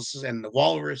whales and the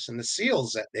walrus and the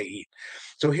seals that they eat.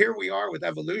 So here we are with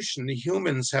evolution. The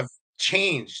humans have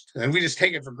changed, and we just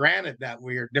take it for granted that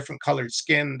we are different colored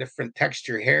skin, different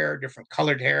texture hair, different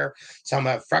colored hair. Some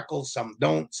have freckles, some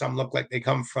don't. Some look like they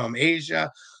come from Asia,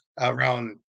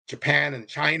 around Japan and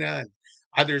China, and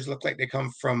others look like they come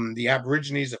from the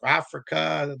Aborigines of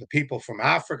Africa, the people from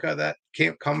Africa that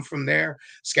come from there,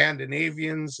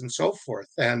 Scandinavians and so forth,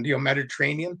 and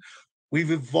Mediterranean.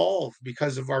 We've evolved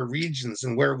because of our regions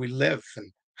and where we live and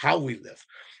how we live.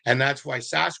 And that's why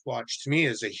Sasquatch to me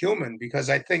is a human, because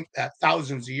I think that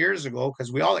thousands of years ago,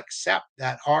 because we all accept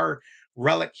that our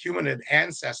relic humanid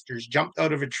ancestors jumped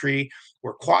out of a tree,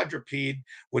 were quadruped,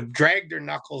 would drag their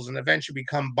knuckles and eventually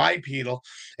become bipedal.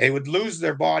 They would lose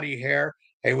their body hair.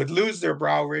 They would lose their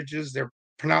brow ridges, their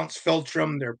pronounced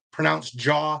philtrum, their pronounced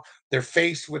jaw, their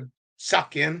face would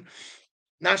suck in.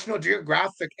 National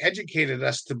Geographic educated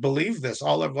us to believe this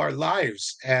all of our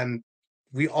lives. And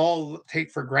we all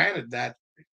take for granted that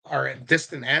our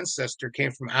distant ancestor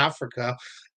came from Africa,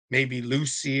 maybe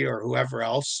Lucy or whoever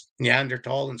else,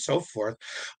 Neanderthal and so forth.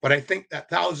 But I think that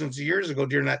thousands of years ago,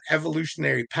 during that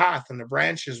evolutionary path and the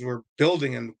branches were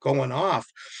building and going off,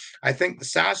 I think the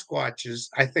Sasquatches,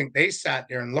 I think they sat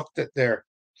there and looked at their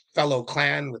fellow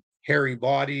clan with hairy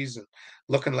bodies and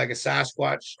looking like a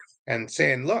Sasquatch and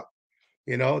saying, look,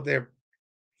 they're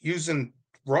using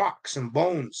rocks and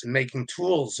bones and making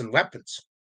tools and weapons.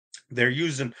 They're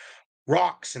using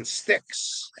rocks and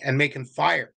sticks and making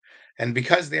fire. And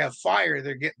because they have fire,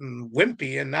 they're getting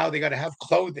wimpy, and now they got to have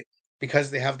clothing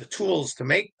because they have the tools to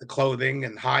make the clothing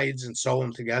and hides and sew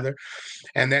them together.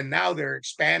 And then now they're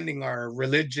expanding our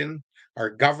religion, our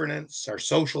governance, our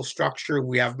social structure.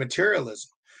 We have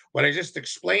materialism. What I just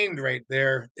explained right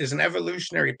there is an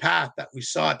evolutionary path that we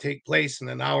saw take place in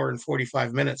an hour and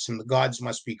 45 minutes in The Gods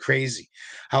Must Be Crazy.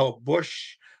 How a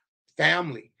bush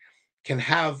family can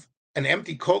have an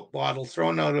empty Coke bottle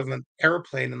thrown out of an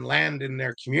airplane and land in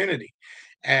their community.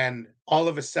 And all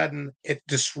of a sudden, it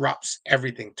disrupts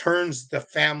everything, turns the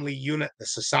family unit, the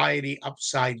society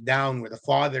upside down, where the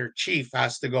father chief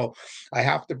has to go, I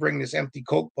have to bring this empty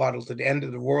Coke bottle to the end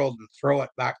of the world and throw it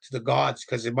back to the gods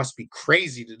because it must be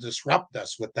crazy to disrupt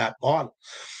us with that bottle.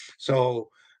 So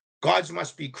Gods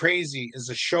Must Be Crazy is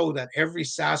a show that every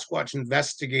Sasquatch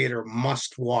investigator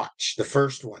must watch, the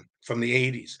first one from the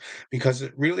 80s, because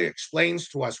it really explains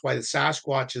to us why the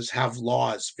Sasquatches have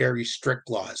laws, very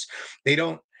strict laws. They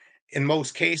don't, in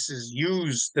most cases,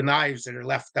 use the knives that are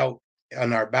left out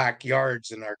on our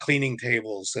backyards and our cleaning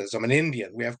tables. As I'm an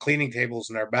Indian, we have cleaning tables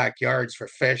in our backyards for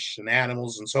fish and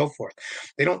animals and so forth.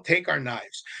 They don't take our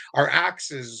knives. Our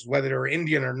axes, whether they're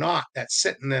Indian or not, that's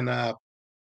sitting in a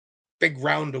big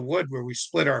round of wood where we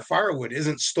split our firewood,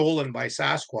 isn't stolen by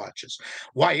Sasquatches.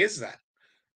 Why is that?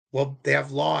 Well, they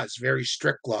have laws, very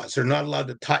strict laws. They're not allowed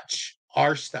to touch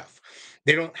our stuff.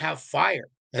 They don't have fire.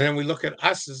 And then we look at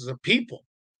us as a people.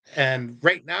 And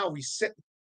right now we sit,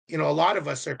 a lot of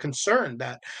us are concerned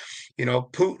that,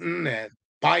 Putin and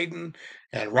Biden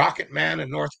and Rocket Man in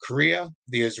North Korea,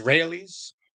 the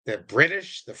Israelis, the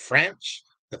British, the French,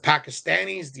 the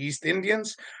Pakistanis, the East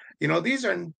Indians,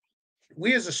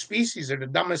 we as a species are the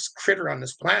dumbest critter on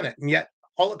this planet. And yet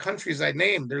all the countries I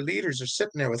named, their leaders are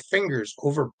sitting there with fingers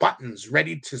over buttons,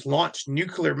 ready to launch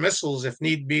nuclear missiles if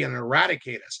need be and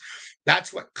eradicate us.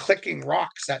 That's what clicking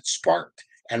rocks that sparked,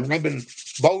 and ribbon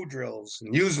bow drills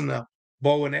and using the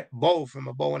bow from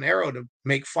a bow and arrow to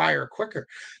make fire quicker.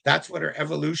 That's what our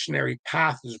evolutionary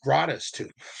path has brought us to.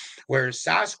 Whereas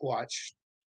Sasquatch,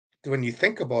 when you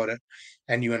think about it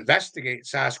and you investigate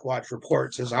Sasquatch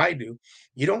reports, as I do,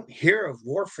 you don't hear of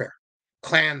warfare,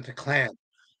 clan to clan.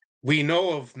 We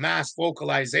know of mass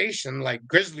vocalization, like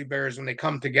grizzly bears when they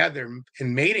come together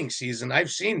in mating season.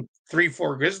 I've seen 3,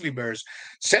 4 grizzly bears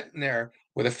sitting there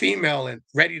with a female and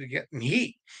ready to get in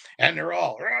heat, and they're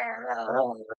all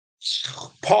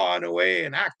pawing away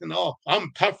and acting all,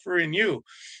 I'm tougher than you.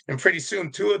 And pretty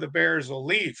soon, 2 of the bears will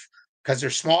leave because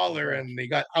they're smaller and they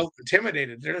got out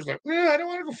intimidated. They're just like, I don't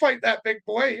want to go fight that big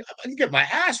boy. I can get my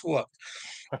ass whooped.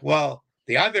 Well,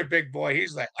 the other big boy,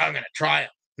 he's like, I'm going to try him.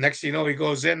 Next thing you know, he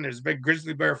goes in, there's a big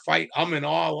grizzly bear fight. I'm in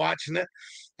awe watching it.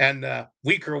 And the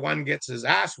weaker one gets his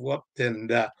ass whooped, and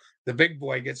the big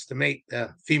boy gets to mate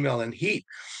the female in heat.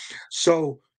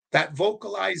 So that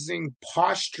vocalizing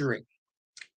posturing.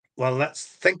 Well, let's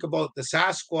think about the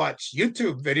Sasquatch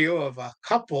YouTube video of a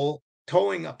couple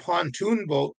towing a pontoon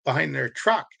boat behind their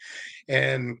truck.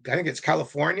 And I think it's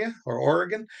California or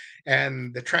Oregon,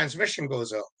 and the transmission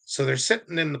goes out. So they're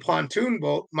sitting in the pontoon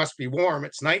boat, must be warm,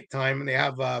 it's nighttime, and they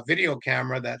have a video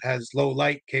camera that has low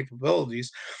light capabilities,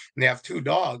 and they have 2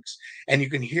 dogs, and you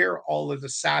can hear all of the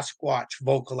Sasquatch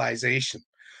vocalization.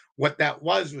 What that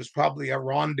was probably a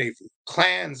rendezvous.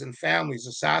 Clans and families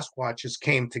of Sasquatches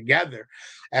came together,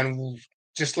 and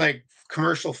just like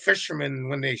commercial fishermen,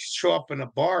 when they show up in a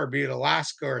bar, be it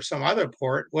Alaska or some other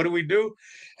port, what do?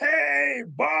 Hey,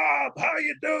 Bob, how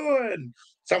you doing?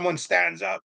 Someone stands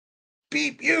up.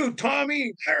 Beep you,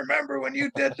 Tommy. I remember when you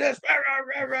did this.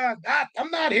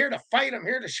 I'm not here to fight. I'm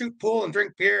here to shoot pool and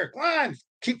drink beer. Come on,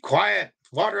 keep quiet.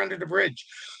 Water under the bridge.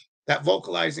 That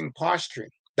vocalizing posturing.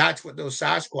 That's what those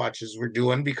Sasquatches were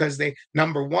doing, because they,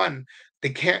 number one, they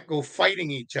can't go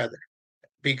fighting each other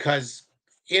because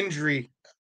injury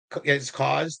is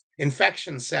caused,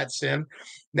 infection sets in.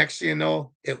 Next thing you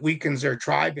know, it weakens their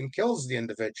tribe and kills the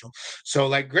individual. So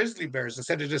like grizzly bears,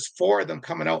 instead of just 4 of them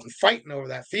coming out and fighting over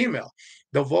that female,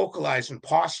 they'll vocalize and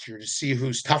posture to see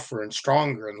who's tougher and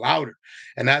stronger and louder.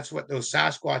 And that's what those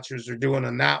Sasquatchers are doing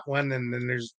on that one. And then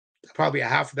there's probably a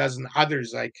half dozen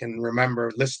others I can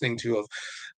remember listening to of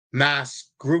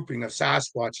mass grouping of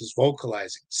Sasquatches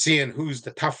vocalizing, seeing who's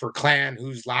the tougher clan,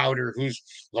 who's louder, who's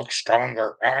looks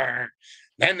stronger.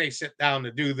 Then they sit down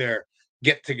to do their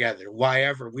get together. Why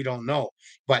ever, we don't know.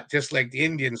 But just like the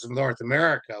Indians of North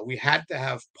America, we had to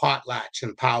have potlatch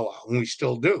and powwow, and we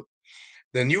still do.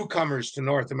 The newcomers to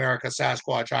North America,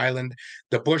 Sasquatch Island,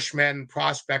 the Bushmen,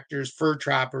 prospectors, fur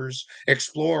trappers,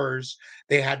 explorers,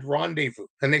 they had rendezvous,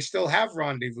 and they still have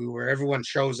rendezvous where everyone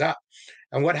shows up.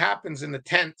 And what happens in the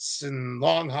tents and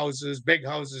longhouses, big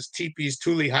houses, teepees,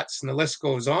 tule huts, and the list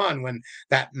goes on when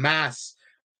that mass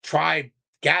tribe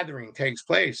gathering takes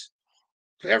place?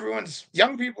 Everyone's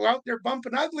young people out there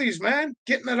bumping uglies, man,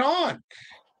 getting it on,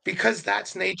 because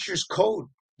that's nature's code.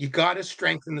 You got to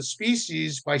strengthen the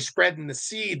species by spreading the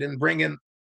seed and bringing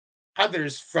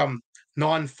others from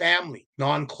non-family,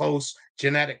 non-close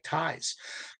genetic ties.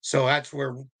 So that's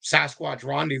where Sasquatch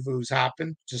rendezvous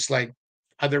happen, just like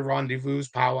other rendezvous,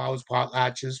 powwows,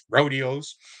 potlatches,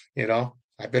 rodeos.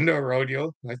 I've been to a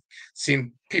rodeo. I've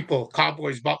seen people,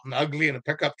 cowboys bumping ugly in a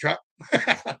pickup truck.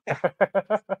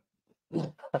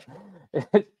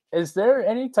 Is there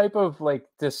any type of like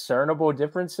discernible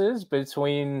differences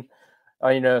between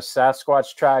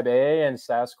Sasquatch tribe A and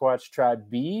Sasquatch tribe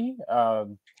B,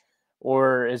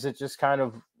 or is it just kind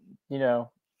of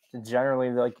generally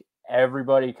like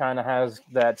everybody kind of has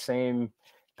that same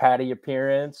patty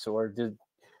appearance, or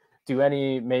do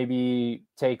any maybe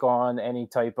take on any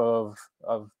type of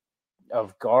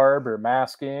garb or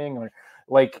masking, or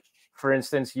like, for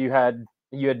instance, you had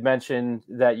mentioned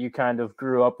that you kind of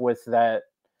grew up with that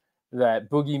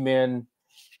boogeyman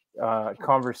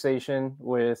conversation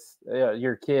with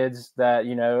your kids, that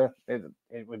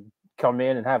it would come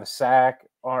in and have a sack,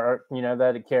 or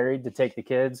that it carried to take the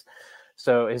kids.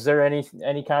 So is there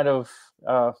any kind of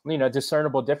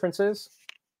discernible differences?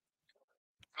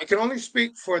 I can only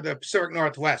speak for the Pacific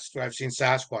Northwest, where I've seen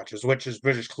Sasquatches, which is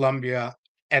British Columbia,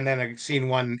 and then I've seen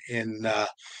one in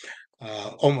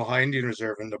Omaha Indian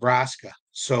Reserve in Nebraska.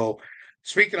 So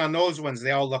speaking on those ones,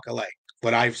 they all look alike,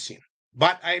 what I've seen.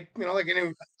 But I, like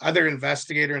any other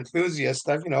investigator enthusiast,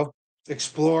 I've,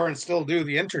 explore and still do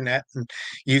the internet. And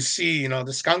you see,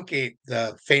 the skunk ape,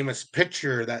 the famous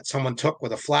picture that someone took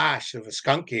with a flash of a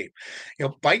skunk ape,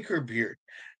 biker beard.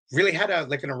 really had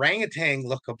like an orangutan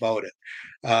look about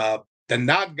it. The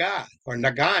Naga or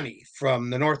Nagani from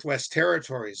the Northwest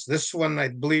Territories. This one, I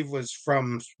believe, was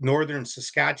from northern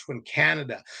Saskatchewan,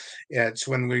 Canada. It's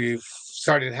when we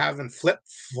started having flip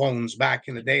phones back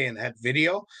in the day and had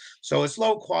video. So it's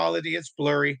low quality, it's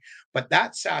blurry, but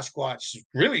that Sasquatch is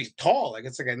really tall. Like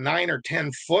it's like a 9 or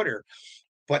 10 footer,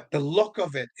 but the look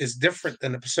of it is different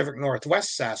than the Pacific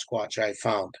Northwest Sasquatch I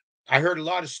found. I heard a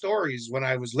lot of stories when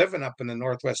I was living up in the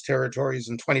Northwest Territories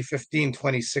in 2015,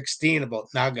 2016 about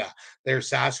Naga, their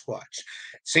Sasquatch.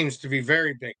 Seems to be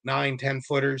very big, 9, 10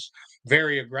 footers,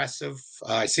 very aggressive.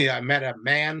 I met a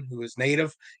man who was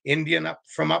native Indian up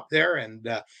from up there, and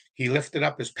he lifted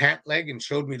up his pant leg and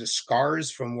showed me the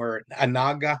scars from where a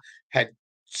Naga had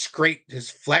scraped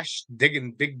his flesh,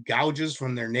 digging big gouges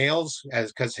from their nails,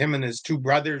 as because him and his two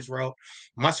brothers were out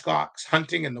muskox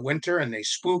hunting in the winter, and they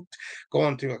spooked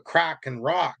going through a crack in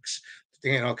rocks,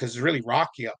 because it's really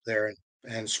rocky up there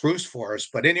and spruce forest.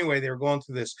 But anyway, they were going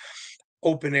through this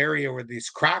open area where this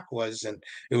crack was, and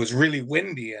it was really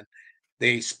windy, and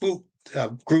they spooked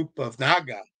a group of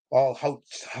Naga all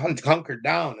hunkered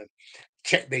down, and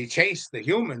they chased the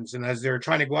humans, and as they were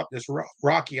trying to go up this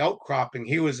rocky outcropping,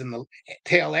 he was in the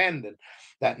tail end, and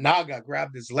that Naga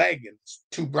grabbed his leg, and his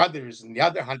two brothers and the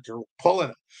other hunter were pulling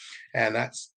him, and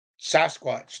that's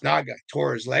Sasquatch Naga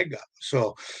tore his leg up.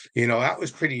 So, that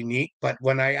was pretty neat. But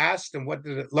when I asked him what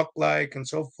did it look like and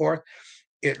so forth,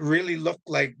 it really looked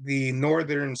like the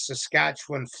northern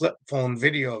Saskatchewan flip phone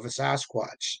video of a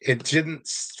Sasquatch. It didn't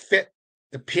fit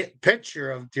the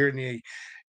picture of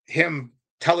him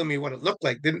telling me what it looked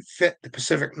like, didn't fit the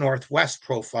Pacific Northwest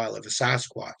profile of a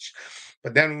Sasquatch.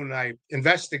 But then when I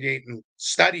investigate and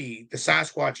study the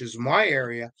Sasquatches in my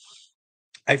area,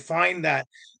 I find that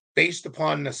based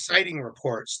upon the sighting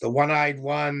reports, the one-eyed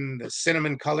one, the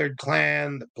cinnamon-colored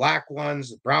clan, the black ones,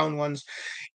 the brown ones,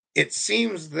 it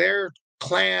seems their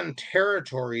clan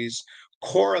territories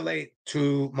correlate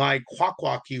to my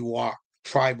Kwakwaka'wakw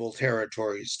tribal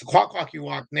territories. The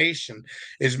Kwakwaka'wakw Nation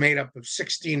is made up of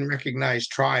 16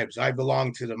 recognized tribes. I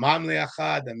belong to the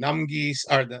Mamliacha, the Numgis,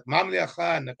 or the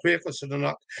Mamliacha and the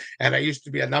Kwiakwasudunuk, and I used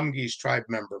to be a Numgis tribe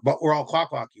member, but we're all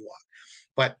Kwakwaka'wakw.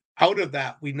 But out of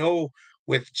that, we know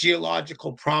with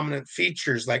geological prominent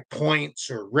features like points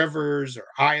or rivers or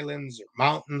islands or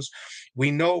mountains, we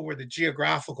know where the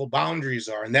geographical boundaries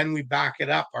are. And then we back it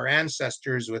up, our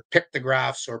ancestors, with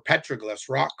pictographs or petroglyphs,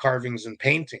 rock carvings and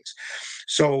paintings.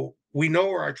 So we know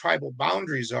where our tribal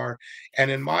boundaries are. And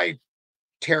in my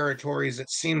territories,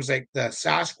 it seems like the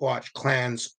Sasquatch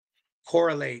clans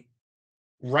correlate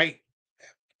right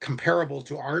comparable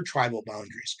to our tribal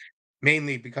boundaries,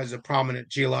 mainly because of prominent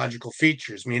geological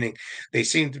features, meaning they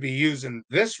seem to be using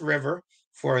this river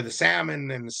for the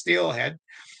salmon and the steelhead,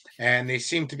 and they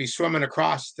seem to be swimming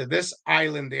across to this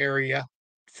island area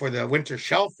for the winter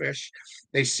shellfish.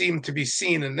 They seem to be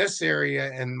seen in this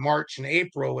area in March and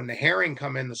April when the herring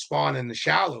come in to spawn in the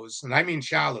shallows. And I mean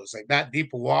shallows, like that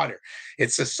deep of water.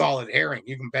 It's a solid herring.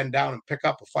 You can bend down and pick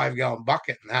up a 5-gallon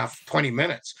bucket in 20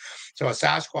 minutes. So a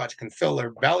Sasquatch can fill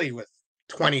their belly with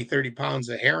 20, 30 pounds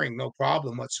of herring, no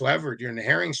problem whatsoever during the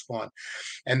herring spawn.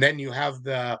 And then you have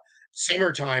the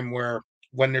summertime where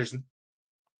when there's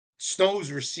snows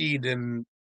recede in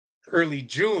early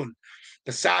June,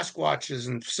 the Sasquatches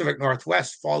in the Pacific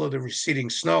Northwest follow the receding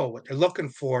snow. What they're looking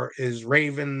for is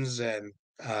ravens and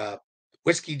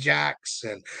whiskey jacks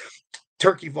and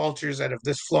turkey vultures that have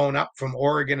just flown up from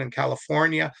Oregon and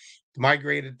California,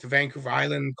 migrated to Vancouver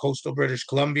Island, coastal British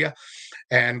Columbia,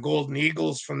 and golden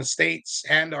eagles from the States,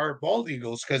 and our bald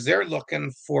eagles, because they're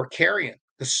looking for carrion.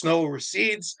 The snow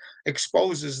recedes,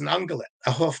 exposes an ungulate,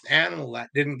 a hoofed animal that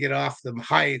didn't get off the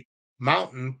high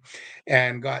mountain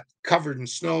and got covered in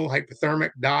snow, hypothermic,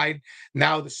 died.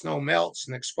 Now the snow melts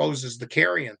and exposes the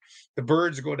carrion. The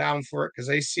birds go down for it because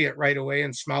they see it right away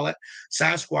and smell it.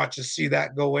 Sasquatches see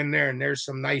that, go in there, and there's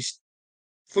some nice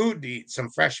food to eat, some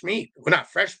fresh meat. Well, not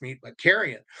fresh meat, but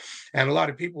carrion. And a lot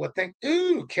of people would think,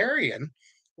 ooh, carrion.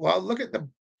 Well, look at the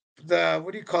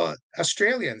what do you call it?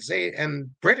 Australians, and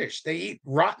British, they eat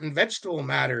rotten vegetable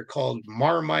matter called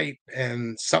marmite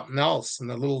and something else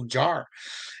in a little jar.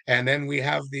 And then we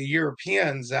have the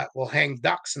Europeans that will hang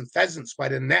ducks and pheasants by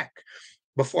the neck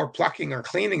before plucking or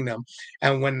cleaning them.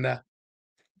 And when the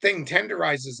thing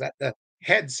tenderizes, that the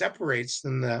head separates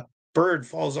and the bird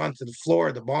falls onto the floor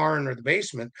of the barn or the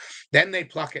basement, then they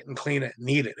pluck it and clean it and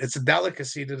eat it. It's a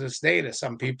delicacy to this day to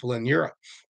some people in Europe.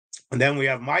 And then we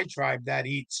have my tribe that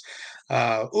eats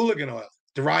ooligan oil.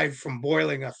 derived from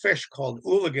boiling a fish called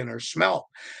ooligan or smelt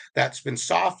that's been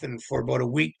softened for about a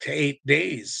week to 8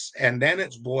 days. And then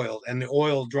it's boiled and the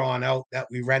oil drawn out that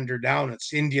we render down.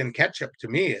 It's Indian ketchup to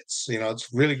me. It's,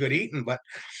 it's really good eating. But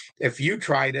if you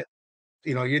tried it,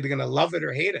 you're either going to love it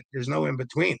or hate it. There's no in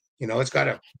between. It's got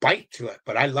a bite to it,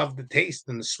 but I love the taste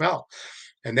and the smell.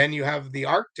 And then you have the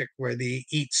Arctic where they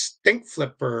eat stink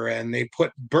flipper and they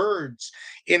put birds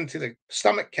into the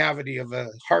stomach cavity of a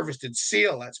harvested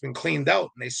seal that's been cleaned out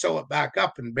and they sew it back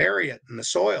up and bury it in the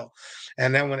soil.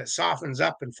 And then when it softens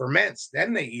up and ferments,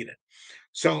 then they eat it.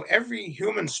 So every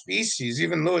human species,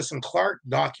 even Lewis and Clark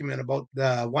document about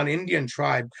the one Indian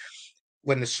tribe,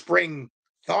 when the spring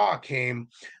thaw came,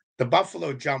 the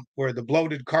buffalo jump where the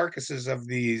bloated carcasses of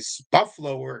these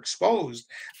buffalo were exposed.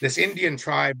 This Indian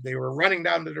tribe, they were running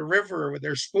down to the river with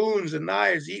their spoons and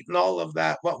knives, eating all of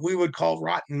that, what we would call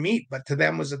rotten meat, but to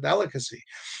them was a delicacy.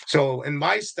 So in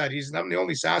my studies, and I'm the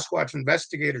only Sasquatch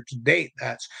investigator to date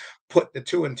that's put the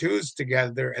 2 and 2s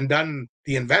together and done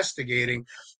the investigating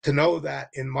to know that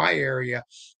in my area,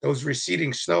 those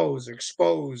receding snows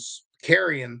expose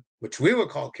carrion, which we would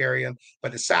call carrion,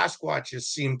 but the Sasquatches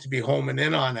seem to be homing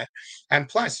in on it. And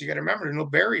plus, you got to remember, there are no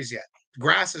berries yet. The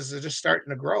grasses are just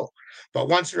starting to grow. But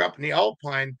once you're up in the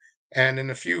alpine, and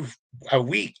in a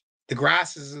week, the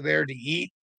grasses are there to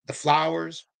eat, the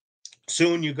flowers.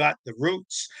 Soon you got the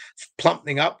roots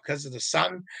plumping up because of the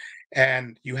sun.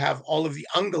 And you have all of the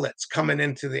ungulates coming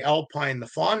into the alpine, the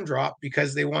fawn drop,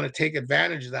 because they want to take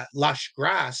advantage of that lush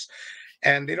grass.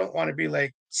 And they don't want to be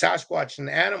like Sasquatch, and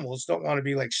animals don't want to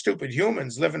be like stupid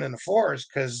humans living in the forest,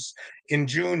 because in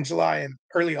June, July, and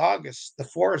early August, the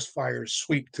forest fires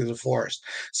sweep through the forest.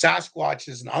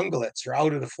 Sasquatches and ungulates are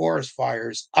out of the forest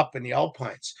fires up in the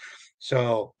alpines.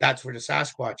 So that's where the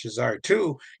Sasquatches are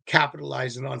too,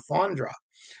 capitalizing on fawn drop.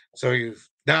 So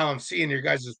now I'm seeing your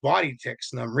guys' body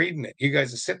ticks and I'm reading it. You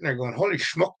guys are sitting there going, holy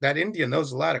schmuck, that Indian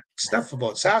knows a lot of stuff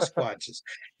about Sasquatches.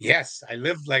 Yes, I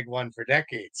lived like one for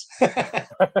decades.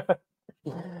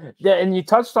 Yeah, and you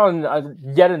touched on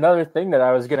yet another thing that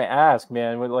I was going to ask,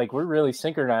 man. We're really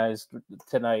synchronized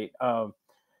tonight.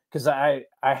 Because I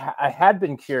had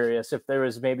been curious if there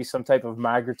was maybe some type of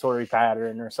migratory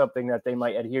pattern or something that they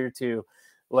might adhere to,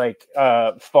 like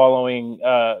following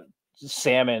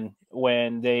salmon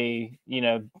when they,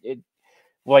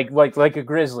 like a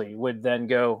grizzly would then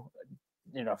go,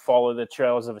 follow the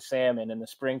trails of a salmon in the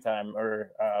springtime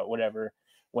or whenever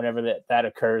that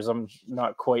occurs. I'm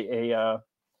not quite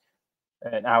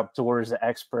an outdoors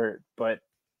expert, but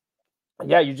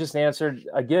yeah, you just answered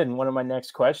again one of my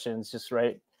next questions, just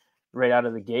right out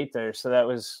of the gate there. So that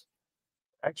was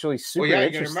actually super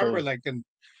interesting. You can remember, like in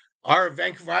our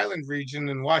Vancouver Island region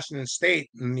in Washington State,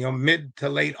 in mid to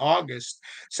late August,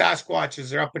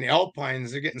 Sasquatches are up in the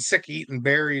alpines. They're getting sick of eating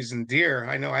berries and deer.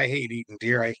 I know I hate eating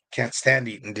deer. I can't stand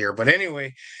eating deer. But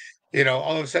anyway,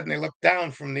 all of a sudden they look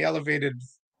down from the elevated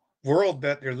world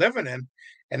that they're living in,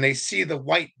 and they see the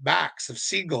white backs of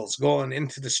seagulls going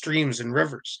into the streams and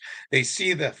rivers. They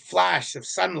see the flash of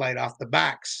sunlight off the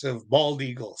backs of bald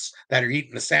eagles that are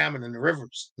eating the salmon in the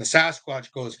rivers. The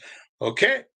Sasquatch goes,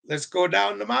 okay, let's go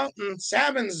down the mountain.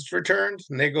 Salmon's returned.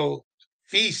 And they go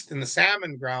feast in the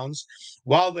salmon grounds.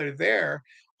 While they're there,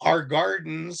 our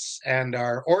gardens and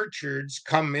our orchards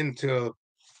come into,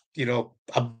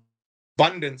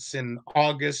 abundance in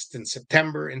August and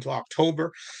September into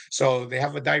October. So they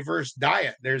have a diverse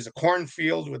diet. There's a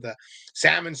cornfield with a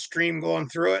salmon stream going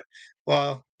through it.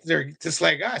 Well, they're just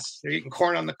like us. They're eating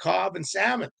corn on the cob and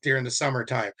salmon during the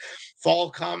summertime. Fall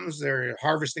comes, they're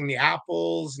harvesting the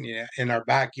apples in our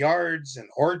backyards and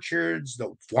orchards,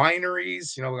 the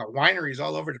wineries. We got wineries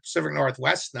all over the Pacific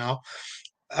Northwest now.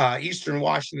 Eastern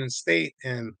Washington State,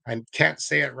 and I can't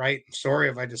say it right. I'm sorry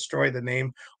if I destroy the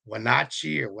name,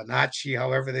 Wenatchee,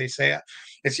 however they say it.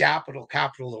 It's the apple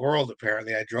capital of the world,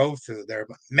 apparently. I drove through there,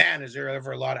 but man, is there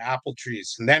ever a lot of apple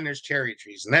trees. And then there's cherry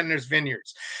trees, and then there's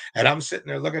vineyards. And I'm sitting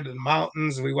there looking at the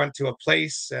mountains. We went to a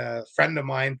place, a friend of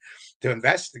mine, to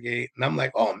investigate. And I'm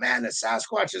like, oh man, the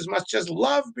Sasquatches must just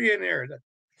love being here. The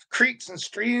creeks and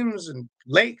streams and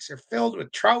lakes are filled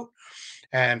with trout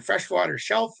and freshwater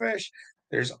shellfish.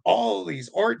 There's all these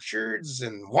orchards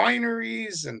and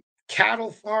wineries and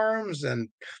cattle farms and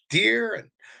deer and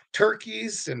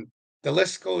turkeys, and the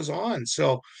list goes on.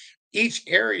 So each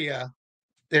area,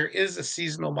 there is a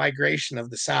seasonal migration of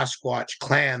the Sasquatch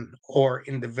clan or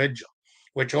individual,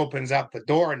 which opens up a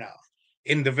door now.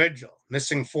 Individual,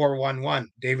 missing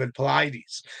 411, David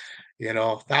Paulides.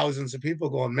 Thousands of people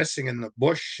going missing in the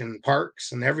bush and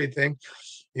parks and everything.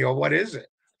 What is it?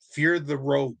 Fear the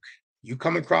rogue. You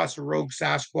come across a rogue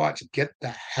Sasquatch, get the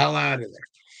hell out of there.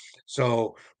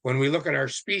 So when we look at our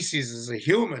species as a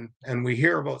human and we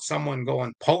hear about someone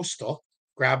going postal,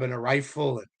 grabbing a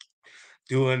rifle and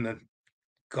doing the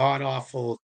god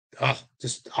awful,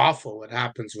 just awful what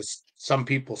happens with some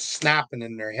people snapping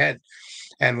in their head.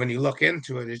 And when you look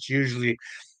into it, it's usually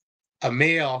a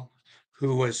male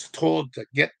who was told to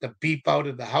get the beep out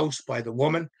of the house by the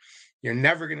woman. You're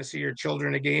never going to see your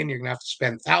children again. You're going to have to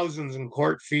spend thousands in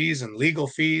court fees and legal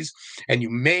fees, and you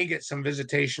may get some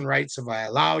visitation rights if I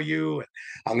allow you. And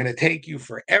I'm going to take you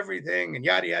for everything, and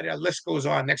yada yada. List goes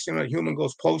on. Next thing you know, the human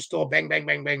goes postal, bang bang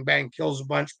bang bang bang, kills a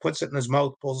bunch, puts it in his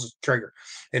mouth, pulls the trigger.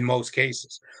 In most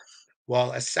cases,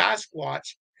 well, a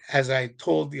Sasquatch, as I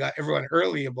told everyone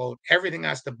early about, everything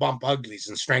has to bump uglies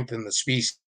and strengthen the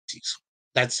species.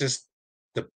 That's just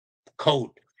the code.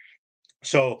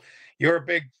 So you're a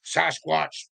big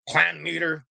Sasquatch clan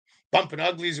leader, bumping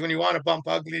uglies when you want to bump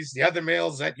uglies. The other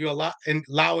males that you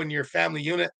allow in your family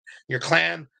unit, your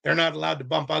clan, they're not allowed to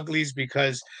bump uglies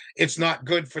because it's not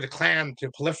good for the clan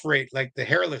to proliferate like the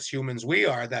hairless humans we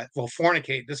are that will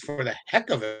fornicate just for the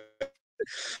heck of it.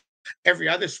 Every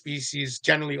other species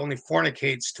generally only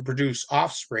fornicates to produce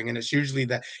offspring, and it's usually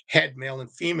the head male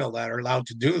and female that are allowed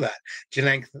to do that,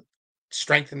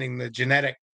 strengthening the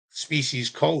genetic species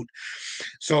code.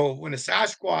 So when a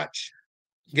Sasquatch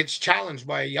gets challenged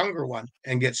by a younger one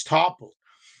and gets toppled,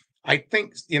 I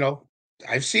think,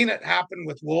 I've seen it happen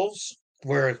with wolves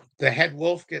where the head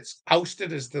wolf gets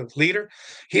ousted as the leader.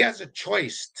 He has a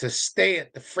choice to stay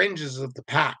at the fringes of the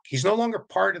pack. He's no longer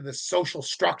part of the social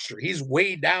structure. He's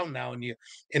way down now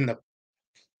in the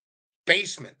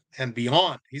basement and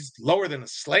beyond. He's lower than a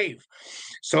slave.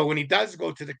 So when he does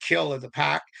go to the kill of the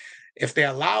pack, if they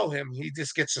allow him, he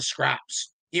just gets the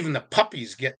scraps. Even the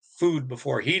puppies get food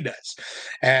before he does.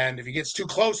 And if he gets too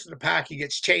close to the pack, he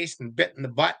gets chased and bit in the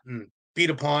butt and beat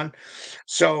upon.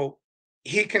 So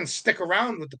he can stick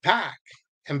around with the pack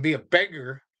and be a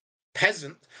beggar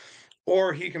peasant,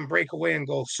 or he can break away and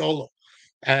go solo.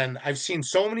 And I've seen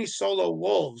so many solo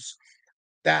wolves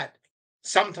that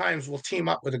sometimes will team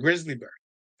up with a grizzly bear.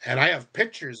 And I have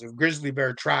pictures of grizzly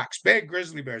bear tracks, big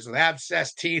grizzly bears with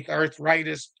abscessed teeth,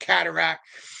 arthritis, cataract,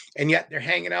 and yet they're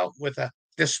hanging out with a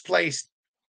displaced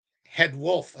head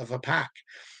wolf of a pack.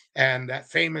 And that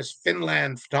famous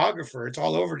Finland photographer, it's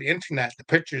all over the internet, the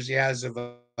pictures he has of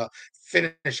a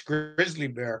Finnish grizzly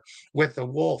bear with a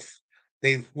wolf.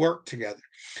 They've worked together.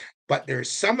 But there's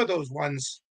some of those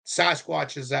ones,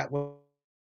 Sasquatches, that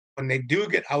when they do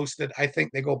get ousted, I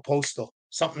think they go postal.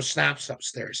 Something snaps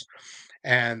upstairs.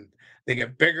 And they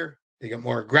get bigger, they get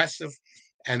more aggressive.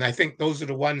 And I think those are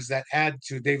the ones that add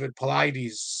to David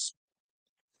Paulides'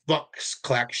 books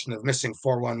collection of missing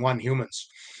 411 humans.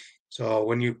 So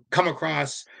when you come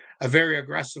across a very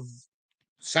aggressive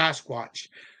Sasquatch,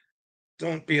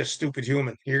 don't be a stupid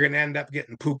human. You're going to end up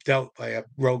getting pooped out by a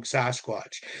rogue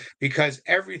Sasquatch, because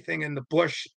everything in the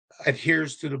bush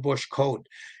adheres to the bush code,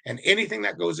 and anything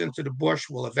that goes into the bush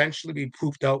will eventually be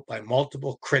pooped out by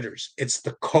multiple critters. It's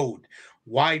the code.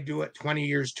 Why do it 20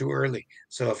 years too early?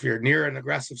 So if you're near an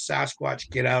aggressive Sasquatch,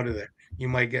 get out of there. You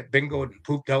might get bingoed and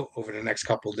pooped out over the next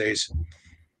couple of days.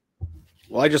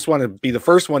 Well, I just want to be the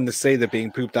first one to say that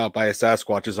being pooped out by a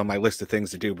Sasquatch is on my list of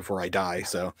things to do before I die.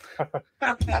 So,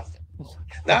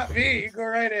 not me. You go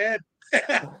right ahead.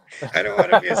 I don't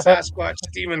want to be a Sasquatch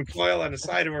steaming coil on the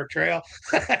side of our trail.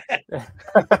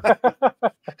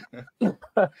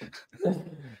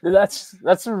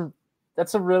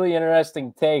 That's a really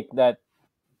interesting take that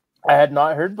I had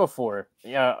not heard before.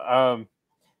 Yeah,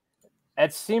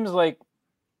 it seems like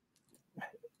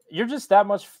you're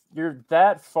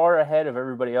that far ahead of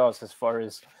everybody else as far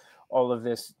as all of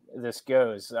this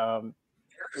goes.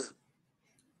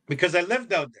 Because I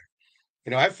lived out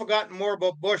there. I've forgotten more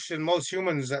about bush than most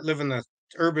humans that live in the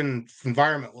urban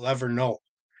environment will ever know.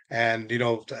 And,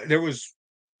 there was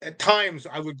at times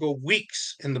I would go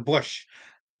weeks in the bush.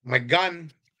 My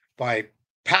gun by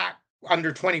pack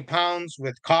under 20 pounds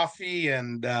with coffee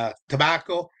and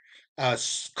tobacco,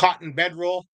 cotton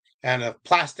bedroll, and a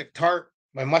plastic tarp,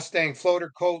 my Mustang floater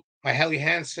coat, my Helly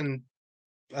Hansen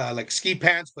like ski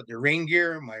pants, but they're rain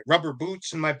gear, my rubber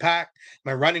boots in my pack,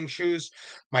 my running shoes,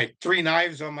 my 3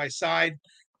 knives on my side,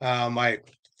 my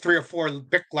 3 or 4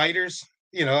 Bic lighters.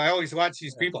 I always watch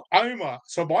these people. I'm a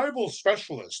survival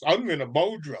specialist. I'm going to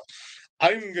bow drill.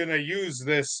 I'm going to use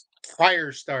this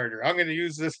fire starter. I'm going to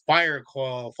use this fire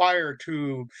coil, fire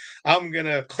tube. I'm going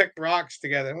to click rocks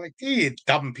together. I'm like, you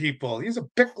dumb people. Use a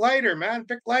Bic lighter, man.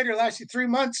 Bic lighter lasts you 3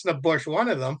 months in the bush. One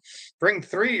of them. Bring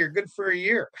 3, you're good for a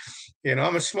year.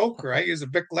 I'm a smoker. I use a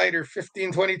Bic lighter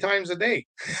 15, 20 times a day.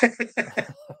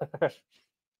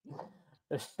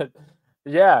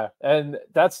 Yeah, and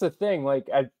that's the thing. Like,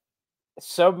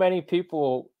 so many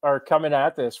people are coming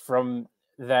at this from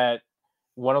that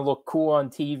want to look cool on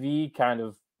TV kind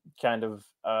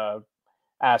of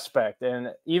aspect, and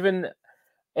even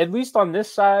at least on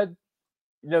this side,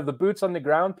 the boots on the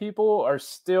ground people are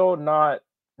still not,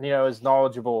 as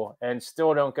knowledgeable and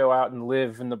still don't go out and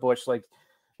live in the bush like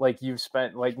you've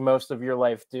spent like most of your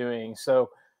life doing.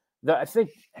 So I think,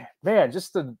 man,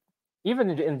 just the even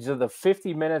into the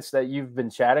 50 minutes that you've been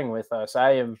chatting with us,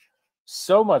 I am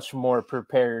so much more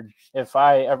prepared if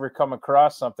I ever come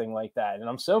across something like that. And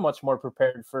I'm so much more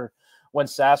prepared for when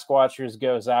Sasquatchers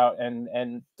goes out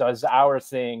and does our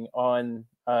thing on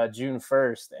June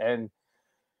 1st. And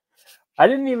I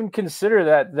didn't even consider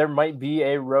that there might be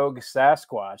a rogue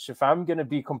Sasquatch. If I'm going to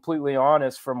be completely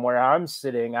honest, from where I'm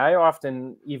sitting, I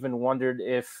often even wondered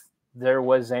if there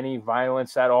was any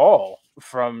violence at all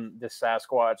from the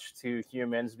Sasquatch to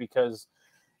humans, because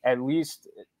at least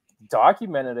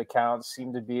documented accounts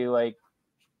seem to be like,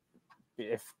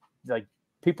 if like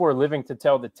people are living to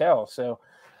tell the tale. So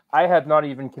I had not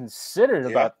even considered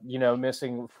about,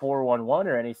 missing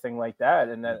 411 or anything like that.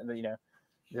 And that,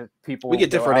 the people we get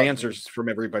different answers from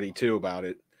everybody too about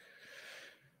it.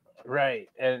 Right.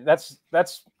 And that's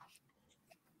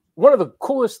one of the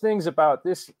coolest things about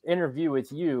this interview with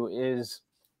you is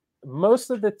most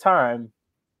of the time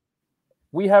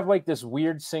we have like this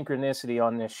weird synchronicity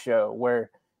on this show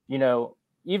where,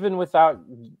 even without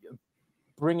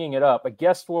bringing it up, a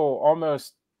guest will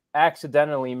almost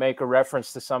accidentally make a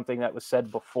reference to something that was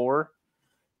said before.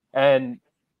 And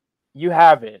you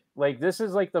have it. Like, this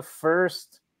is like the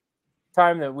first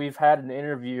time that we've had an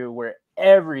interview where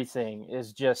everything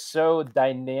is just so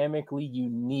dynamically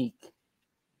unique.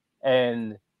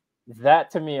 And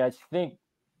that, to me, I think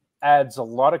adds a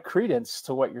lot of credence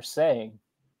to what you're saying.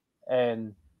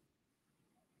 And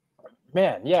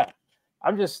man, yeah,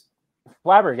 I'm just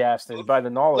flabbergasted by the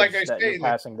knowledge that you're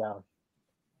passing down.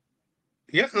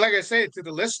 Yeah, like I say to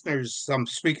the listeners I'm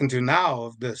speaking to now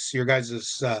of this, your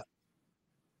guys'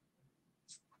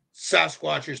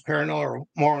 Sasquatchers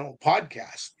Paranormal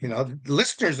podcast. The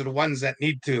listeners are the ones that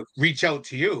need to reach out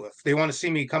to you. If they want to see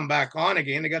me come back on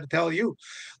again, they got to tell you.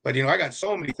 But, I got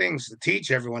so many things to teach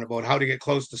everyone about how to get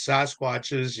close to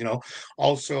Sasquatches,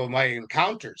 also my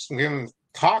encounters. We haven't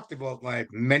talked about my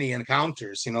many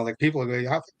encounters, like people go,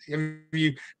 have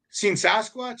you seen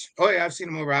Sasquatch? Oh, yeah, I've seen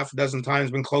him over half a dozen times,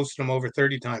 been close to him over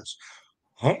 30 times.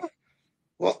 Huh?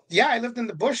 Well, yeah, I lived in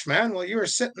the bush, man. Well, you were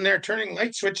sitting there turning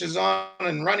light switches on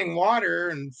and running water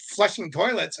and flushing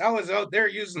toilets. I was out there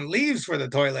using leaves for the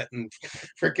toilet, and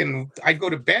freaking, I'd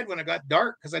go to bed when it got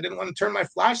dark because I didn't want to turn my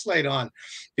flashlight on,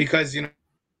 because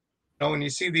when you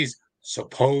see these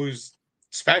supposed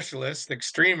specialists,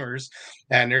 extremers,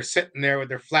 and they're sitting there with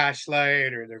their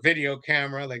flashlight or their video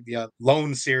camera, like the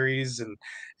Lone series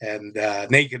and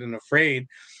Naked and Afraid,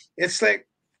 it's like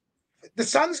the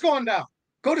sun's going down.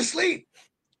 Go to sleep.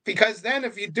 Because then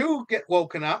if you do get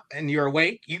woken up and you're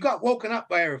awake, you got woken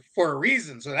up for a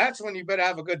reason. So that's when you better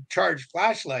have a good charged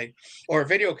flashlight or a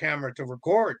video camera to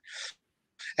record.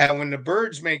 And when the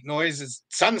birds make noises,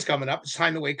 sun's coming up, it's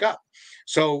time to wake up.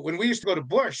 So when we used to go to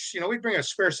bush, we'd bring a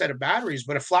spare set of batteries,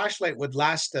 but a flashlight would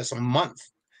last us a month.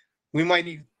 We might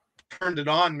have turned it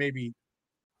on maybe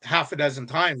half a dozen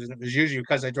times. And it was usually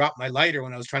because I dropped my lighter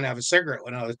when I was trying to have a cigarette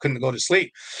when I couldn't go to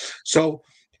sleep. So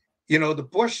the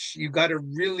bush, you got to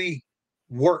really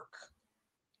work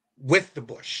with the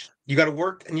bush. You got to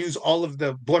work and use all of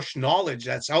the bush knowledge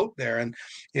that's out there. And,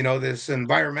 this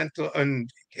environmental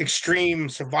and extreme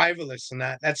survivalists and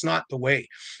that's not the way.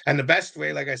 And the best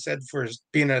way, like I said, for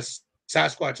being a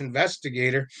Sasquatch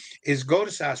investigator is go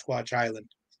to Sasquatch Island,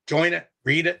 join it,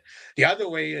 read it. The other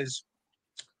way is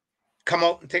come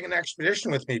out and take an expedition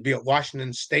with me, be it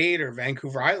Washington State or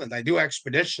Vancouver Island. I do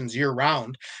expeditions year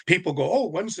round. People go, oh,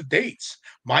 when's the dates?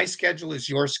 My schedule is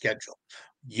your schedule.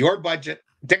 Your budget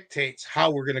dictates how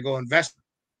we're going to go investigate.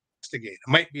 It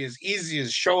might be as easy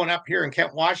as showing up here in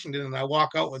Kent, Washington, and I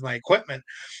walk out with my equipment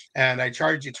and I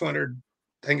charge you 200,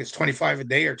 I think it's 25 a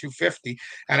day or 250,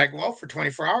 and I go out for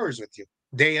 24 hours with you,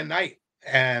 day and night.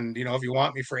 And, if you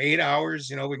want me for 8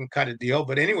 hours, we can cut a deal.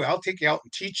 But anyway, I'll take you out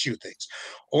and teach you things.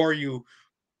 Or you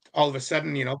all of a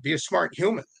sudden, be a smart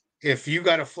human. If you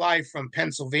got to fly from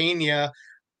Pennsylvania,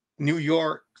 New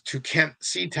York to Kent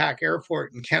SeaTac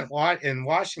Airport in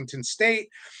Washington State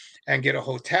and get a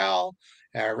hotel,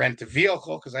 rent a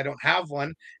vehicle because I don't have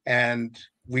one, and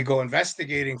we go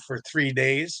investigating for 3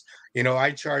 days,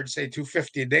 I charge say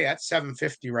 $250 a day. That's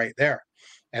 $750 right there.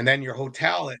 And then your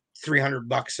hotel at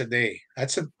 $300 a day.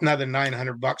 That's another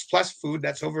 $900 plus food.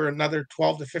 That's over another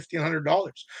 $1,200 to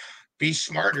 $1,500. Be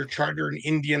smarter. Charter an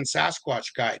Indian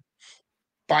Sasquatch guide.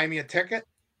 Buy me a ticket.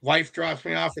 Wife drops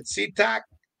me off at SeaTac.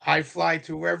 I fly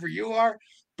to wherever you are,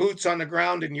 boots on the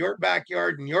ground in your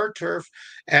backyard and your turf.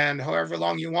 And however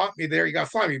long you want me there, you got to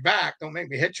fly me back. Don't make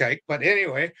me hitchhike. But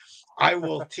anyway, I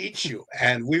will teach you.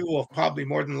 And we will probably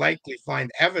more than likely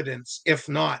find evidence, if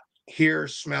not hear,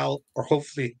 smell, or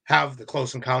hopefully have the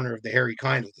close encounter of the hairy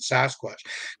kind with the Sasquatch.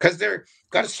 Because they're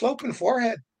got a sloping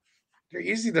forehead. They're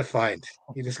easy to find.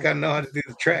 You just got to know how to do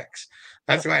the tricks.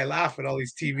 That's why I laugh at all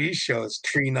these TV shows,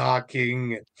 tree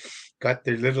knocking, and got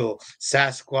their little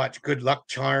Sasquatch good luck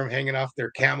charm hanging off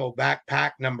their camo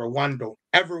backpack. Number one, don't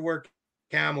ever wear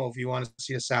camo if you want to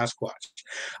see a Sasquatch.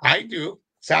 I do.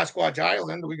 Sasquatch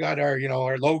Island, we got our,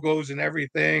 our logos and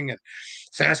everything, and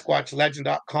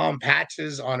SasquatchLegend.com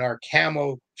patches on our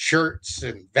camo shirts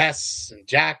and vests and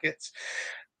jackets.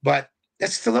 But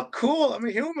it's to look cool. I'm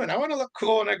a human. I want to look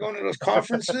cool when I go into those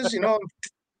conferences.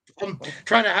 I'm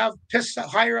trying to piss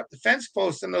higher up the fence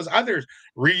post than those other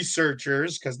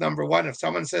researchers. Because number one, if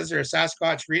someone says they're a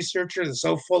Sasquatch researcher, they're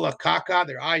so full of caca,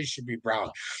 their eyes should be brown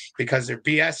because they're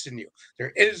BSing you.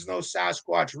 There is no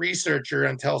Sasquatch researcher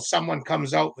until someone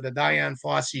comes out with a Diane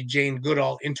Fossey, Jane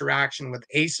Goodall interaction with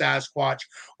a Sasquatch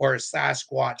or a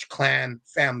Sasquatch clan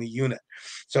family unit.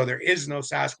 So there is no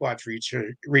Sasquatch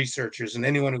researchers, and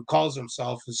anyone who calls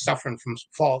himself is suffering from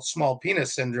small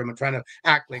penis syndrome and trying to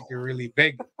act like they're really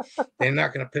big. They're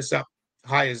not going to piss up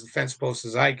high as the fence post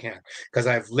as I can, because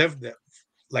I've lived it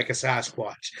like a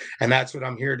Sasquatch. And that's what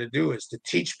I'm here to do, is to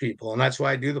teach people. And that's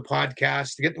why I do the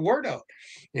podcast, to get the word out.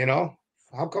 How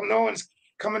come no one's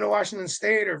coming to Washington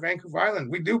State or Vancouver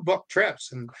Island? We do book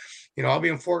trips. And, I'll be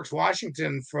in Forks,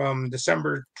 Washington from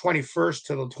December 21st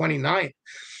to the 29th.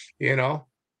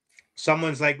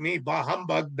 Someone's like me, bah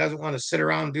humbug, doesn't want to sit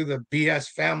around and do the BS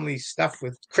family stuff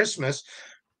with Christmas.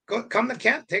 Come to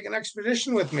Kent, take an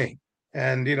expedition with me.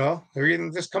 And, or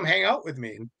even just come hang out with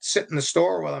me and sit in the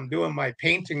store while I'm doing my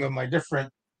painting of my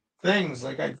different things.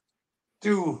 Like I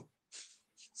do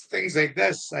things like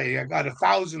this. I got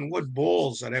 1,000 wood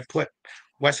bowls that I put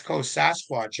West Coast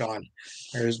Sasquatch on.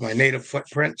 There's my native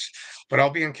footprints. But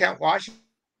I'll be in Kent, Washington,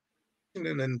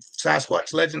 and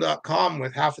SasquatchLegend.com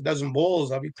with 6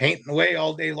 bowls. I'll be painting away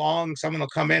all day long. Someone will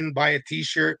come in, buy a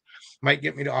t-shirt, might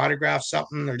get me to autograph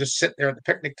something, or just sit there at the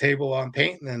picnic table while I'm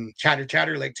painting and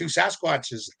chatter like 2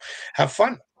 Sasquatches. Have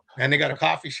fun. And they got a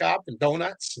coffee shop and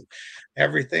donuts and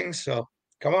everything. So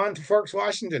come on to Forks,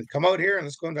 Washington. Come out here and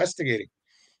let's go investigating.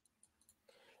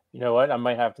 You know what? I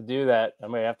might have to do that. I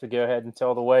might have to go ahead and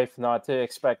tell the wife not to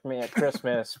expect me at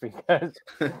Christmas because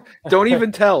Don't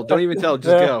even tell. Just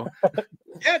go.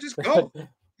 Yeah, just go.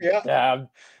 Yeah. Yeah,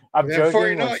 I'm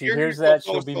joking. When she hears that,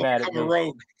 she'll be mad at me.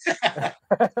 Rogue.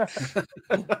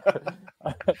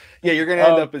 Yeah, you're gonna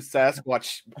end up as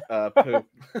Sasquatch poop.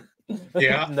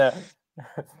 Yeah.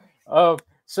 No.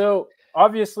 So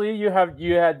obviously you had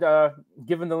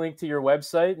given the link to your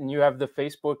website, and you have the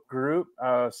Facebook group,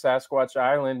 Sasquatch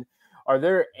Island. Are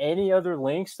there any other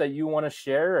links that you want to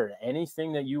share, or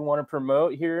anything that you want to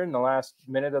promote here in the last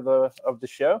minute of the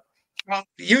show? Well,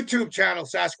 the YouTube channel,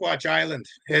 Sasquatch Island.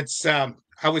 It's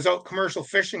I was out commercial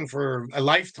fishing for a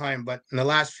lifetime, but in the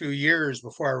last few years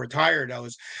before I retired, I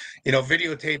was,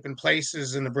 videotaping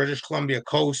places in the British Columbia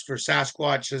coast where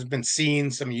Sasquatch has been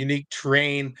seen, some unique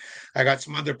terrain. I got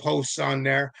some other posts on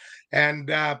there, and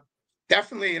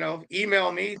definitely,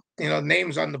 email me.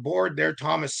 Names on the board there,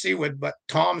 Thomas Sewid, but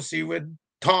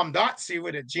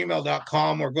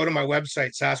tom.sewid@gmail.com, or go to my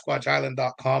website,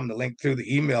 sasquatchisland.com, the link through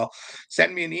the email.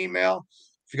 Send me an email.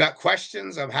 If you got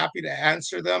questions, I'm happy to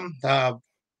answer them.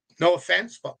 No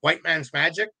offense, but white man's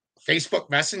magic, Facebook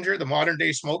Messenger, the modern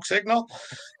day smoke signal.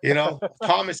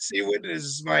 Thomas Sewid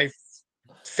is my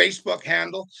Facebook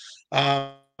handle.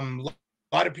 A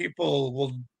lot of people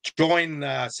will join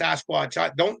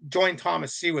Sasquatch. Don't join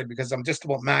Thomas Sewid because I'm just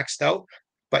about maxed out.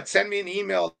 But send me an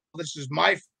email. This is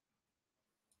my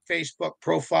Facebook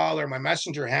profile or my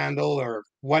Messenger handle or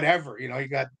whatever. You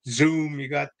got Zoom, you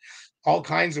got all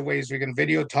kinds of ways we can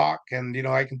video talk. And,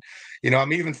 I can,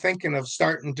 I'm even thinking of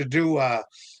starting to do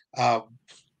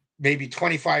maybe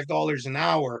 $25 an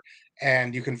hour,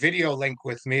 and you can video link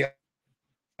with me.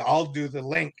 I'll do the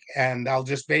link, and I'll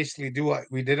just basically do what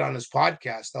we did on this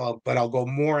podcast. But I'll go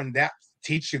more in depth,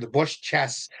 teach you the bush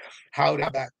chess, how to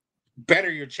have that,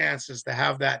 better your chances to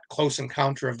have that close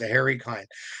encounter of the hairy kind.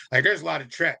 Like there's a lot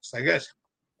of tricks like this.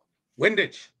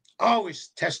 Windage, always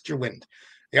test your wind.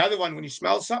 The other one, when you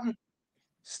smell something,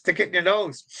 stick it in your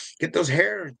nose, get those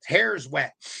hairs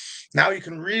wet. Now you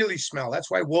can really smell. That's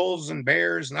why wolves and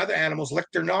bears and other animals lick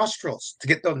their nostrils, to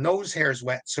get those nose hairs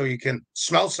wet so you can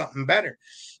smell something better.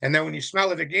 And then when you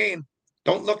smell it again,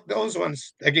 don't look those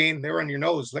ones again. They're on your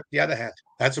nose. Lick the other hand.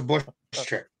 That's a bush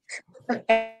trick.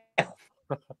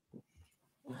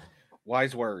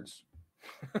 Wise words.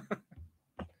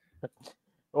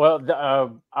 Well,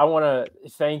 I want to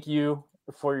thank you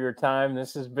for your time.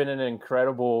 This has been an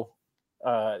incredible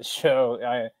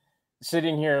show.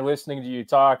 Sitting here listening to you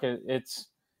talk, it's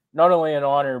not only an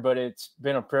honor, but it's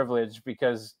been a privilege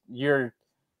because you're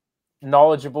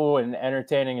knowledgeable and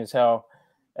entertaining as hell.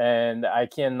 And I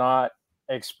cannot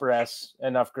express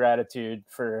enough gratitude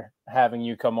for having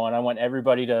you come on. I want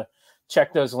everybody to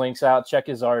check those links out, check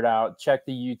his art out, check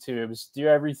the YouTubes, do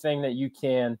everything that you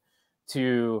can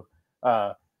to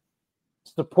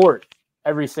support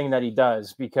everything that he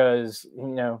does, because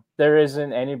there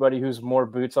isn't anybody who's more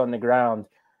boots on the ground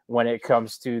when it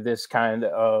comes to this kind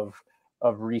of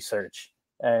research.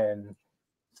 And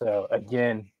so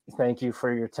again, thank you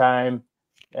for your time,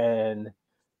 and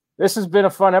this has been a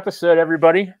fun episode,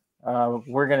 everybody.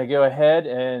 We're gonna go ahead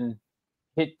and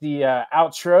hit the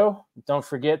outro. Don't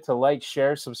forget to like,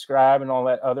 share, subscribe, and all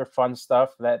that other fun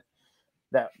stuff that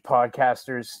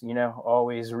podcasters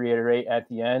always reiterate at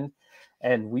the end.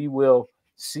 And we will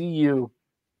see you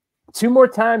 2 more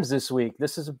times this week.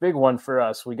 This is a big one for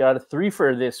us. We got a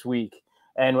 3-fer this week,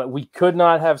 and we could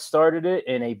not have started it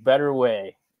in a better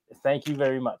way. Thank you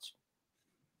very much.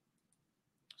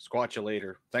 Squatch you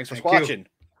later. Thanks for Thank squatching. you.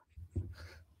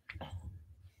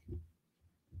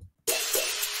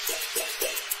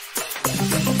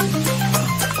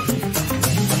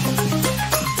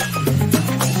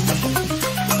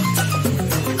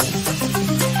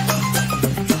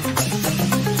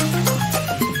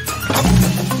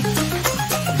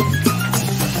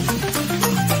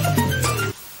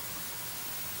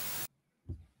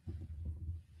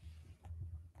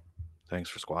 Thanks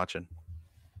for squatching.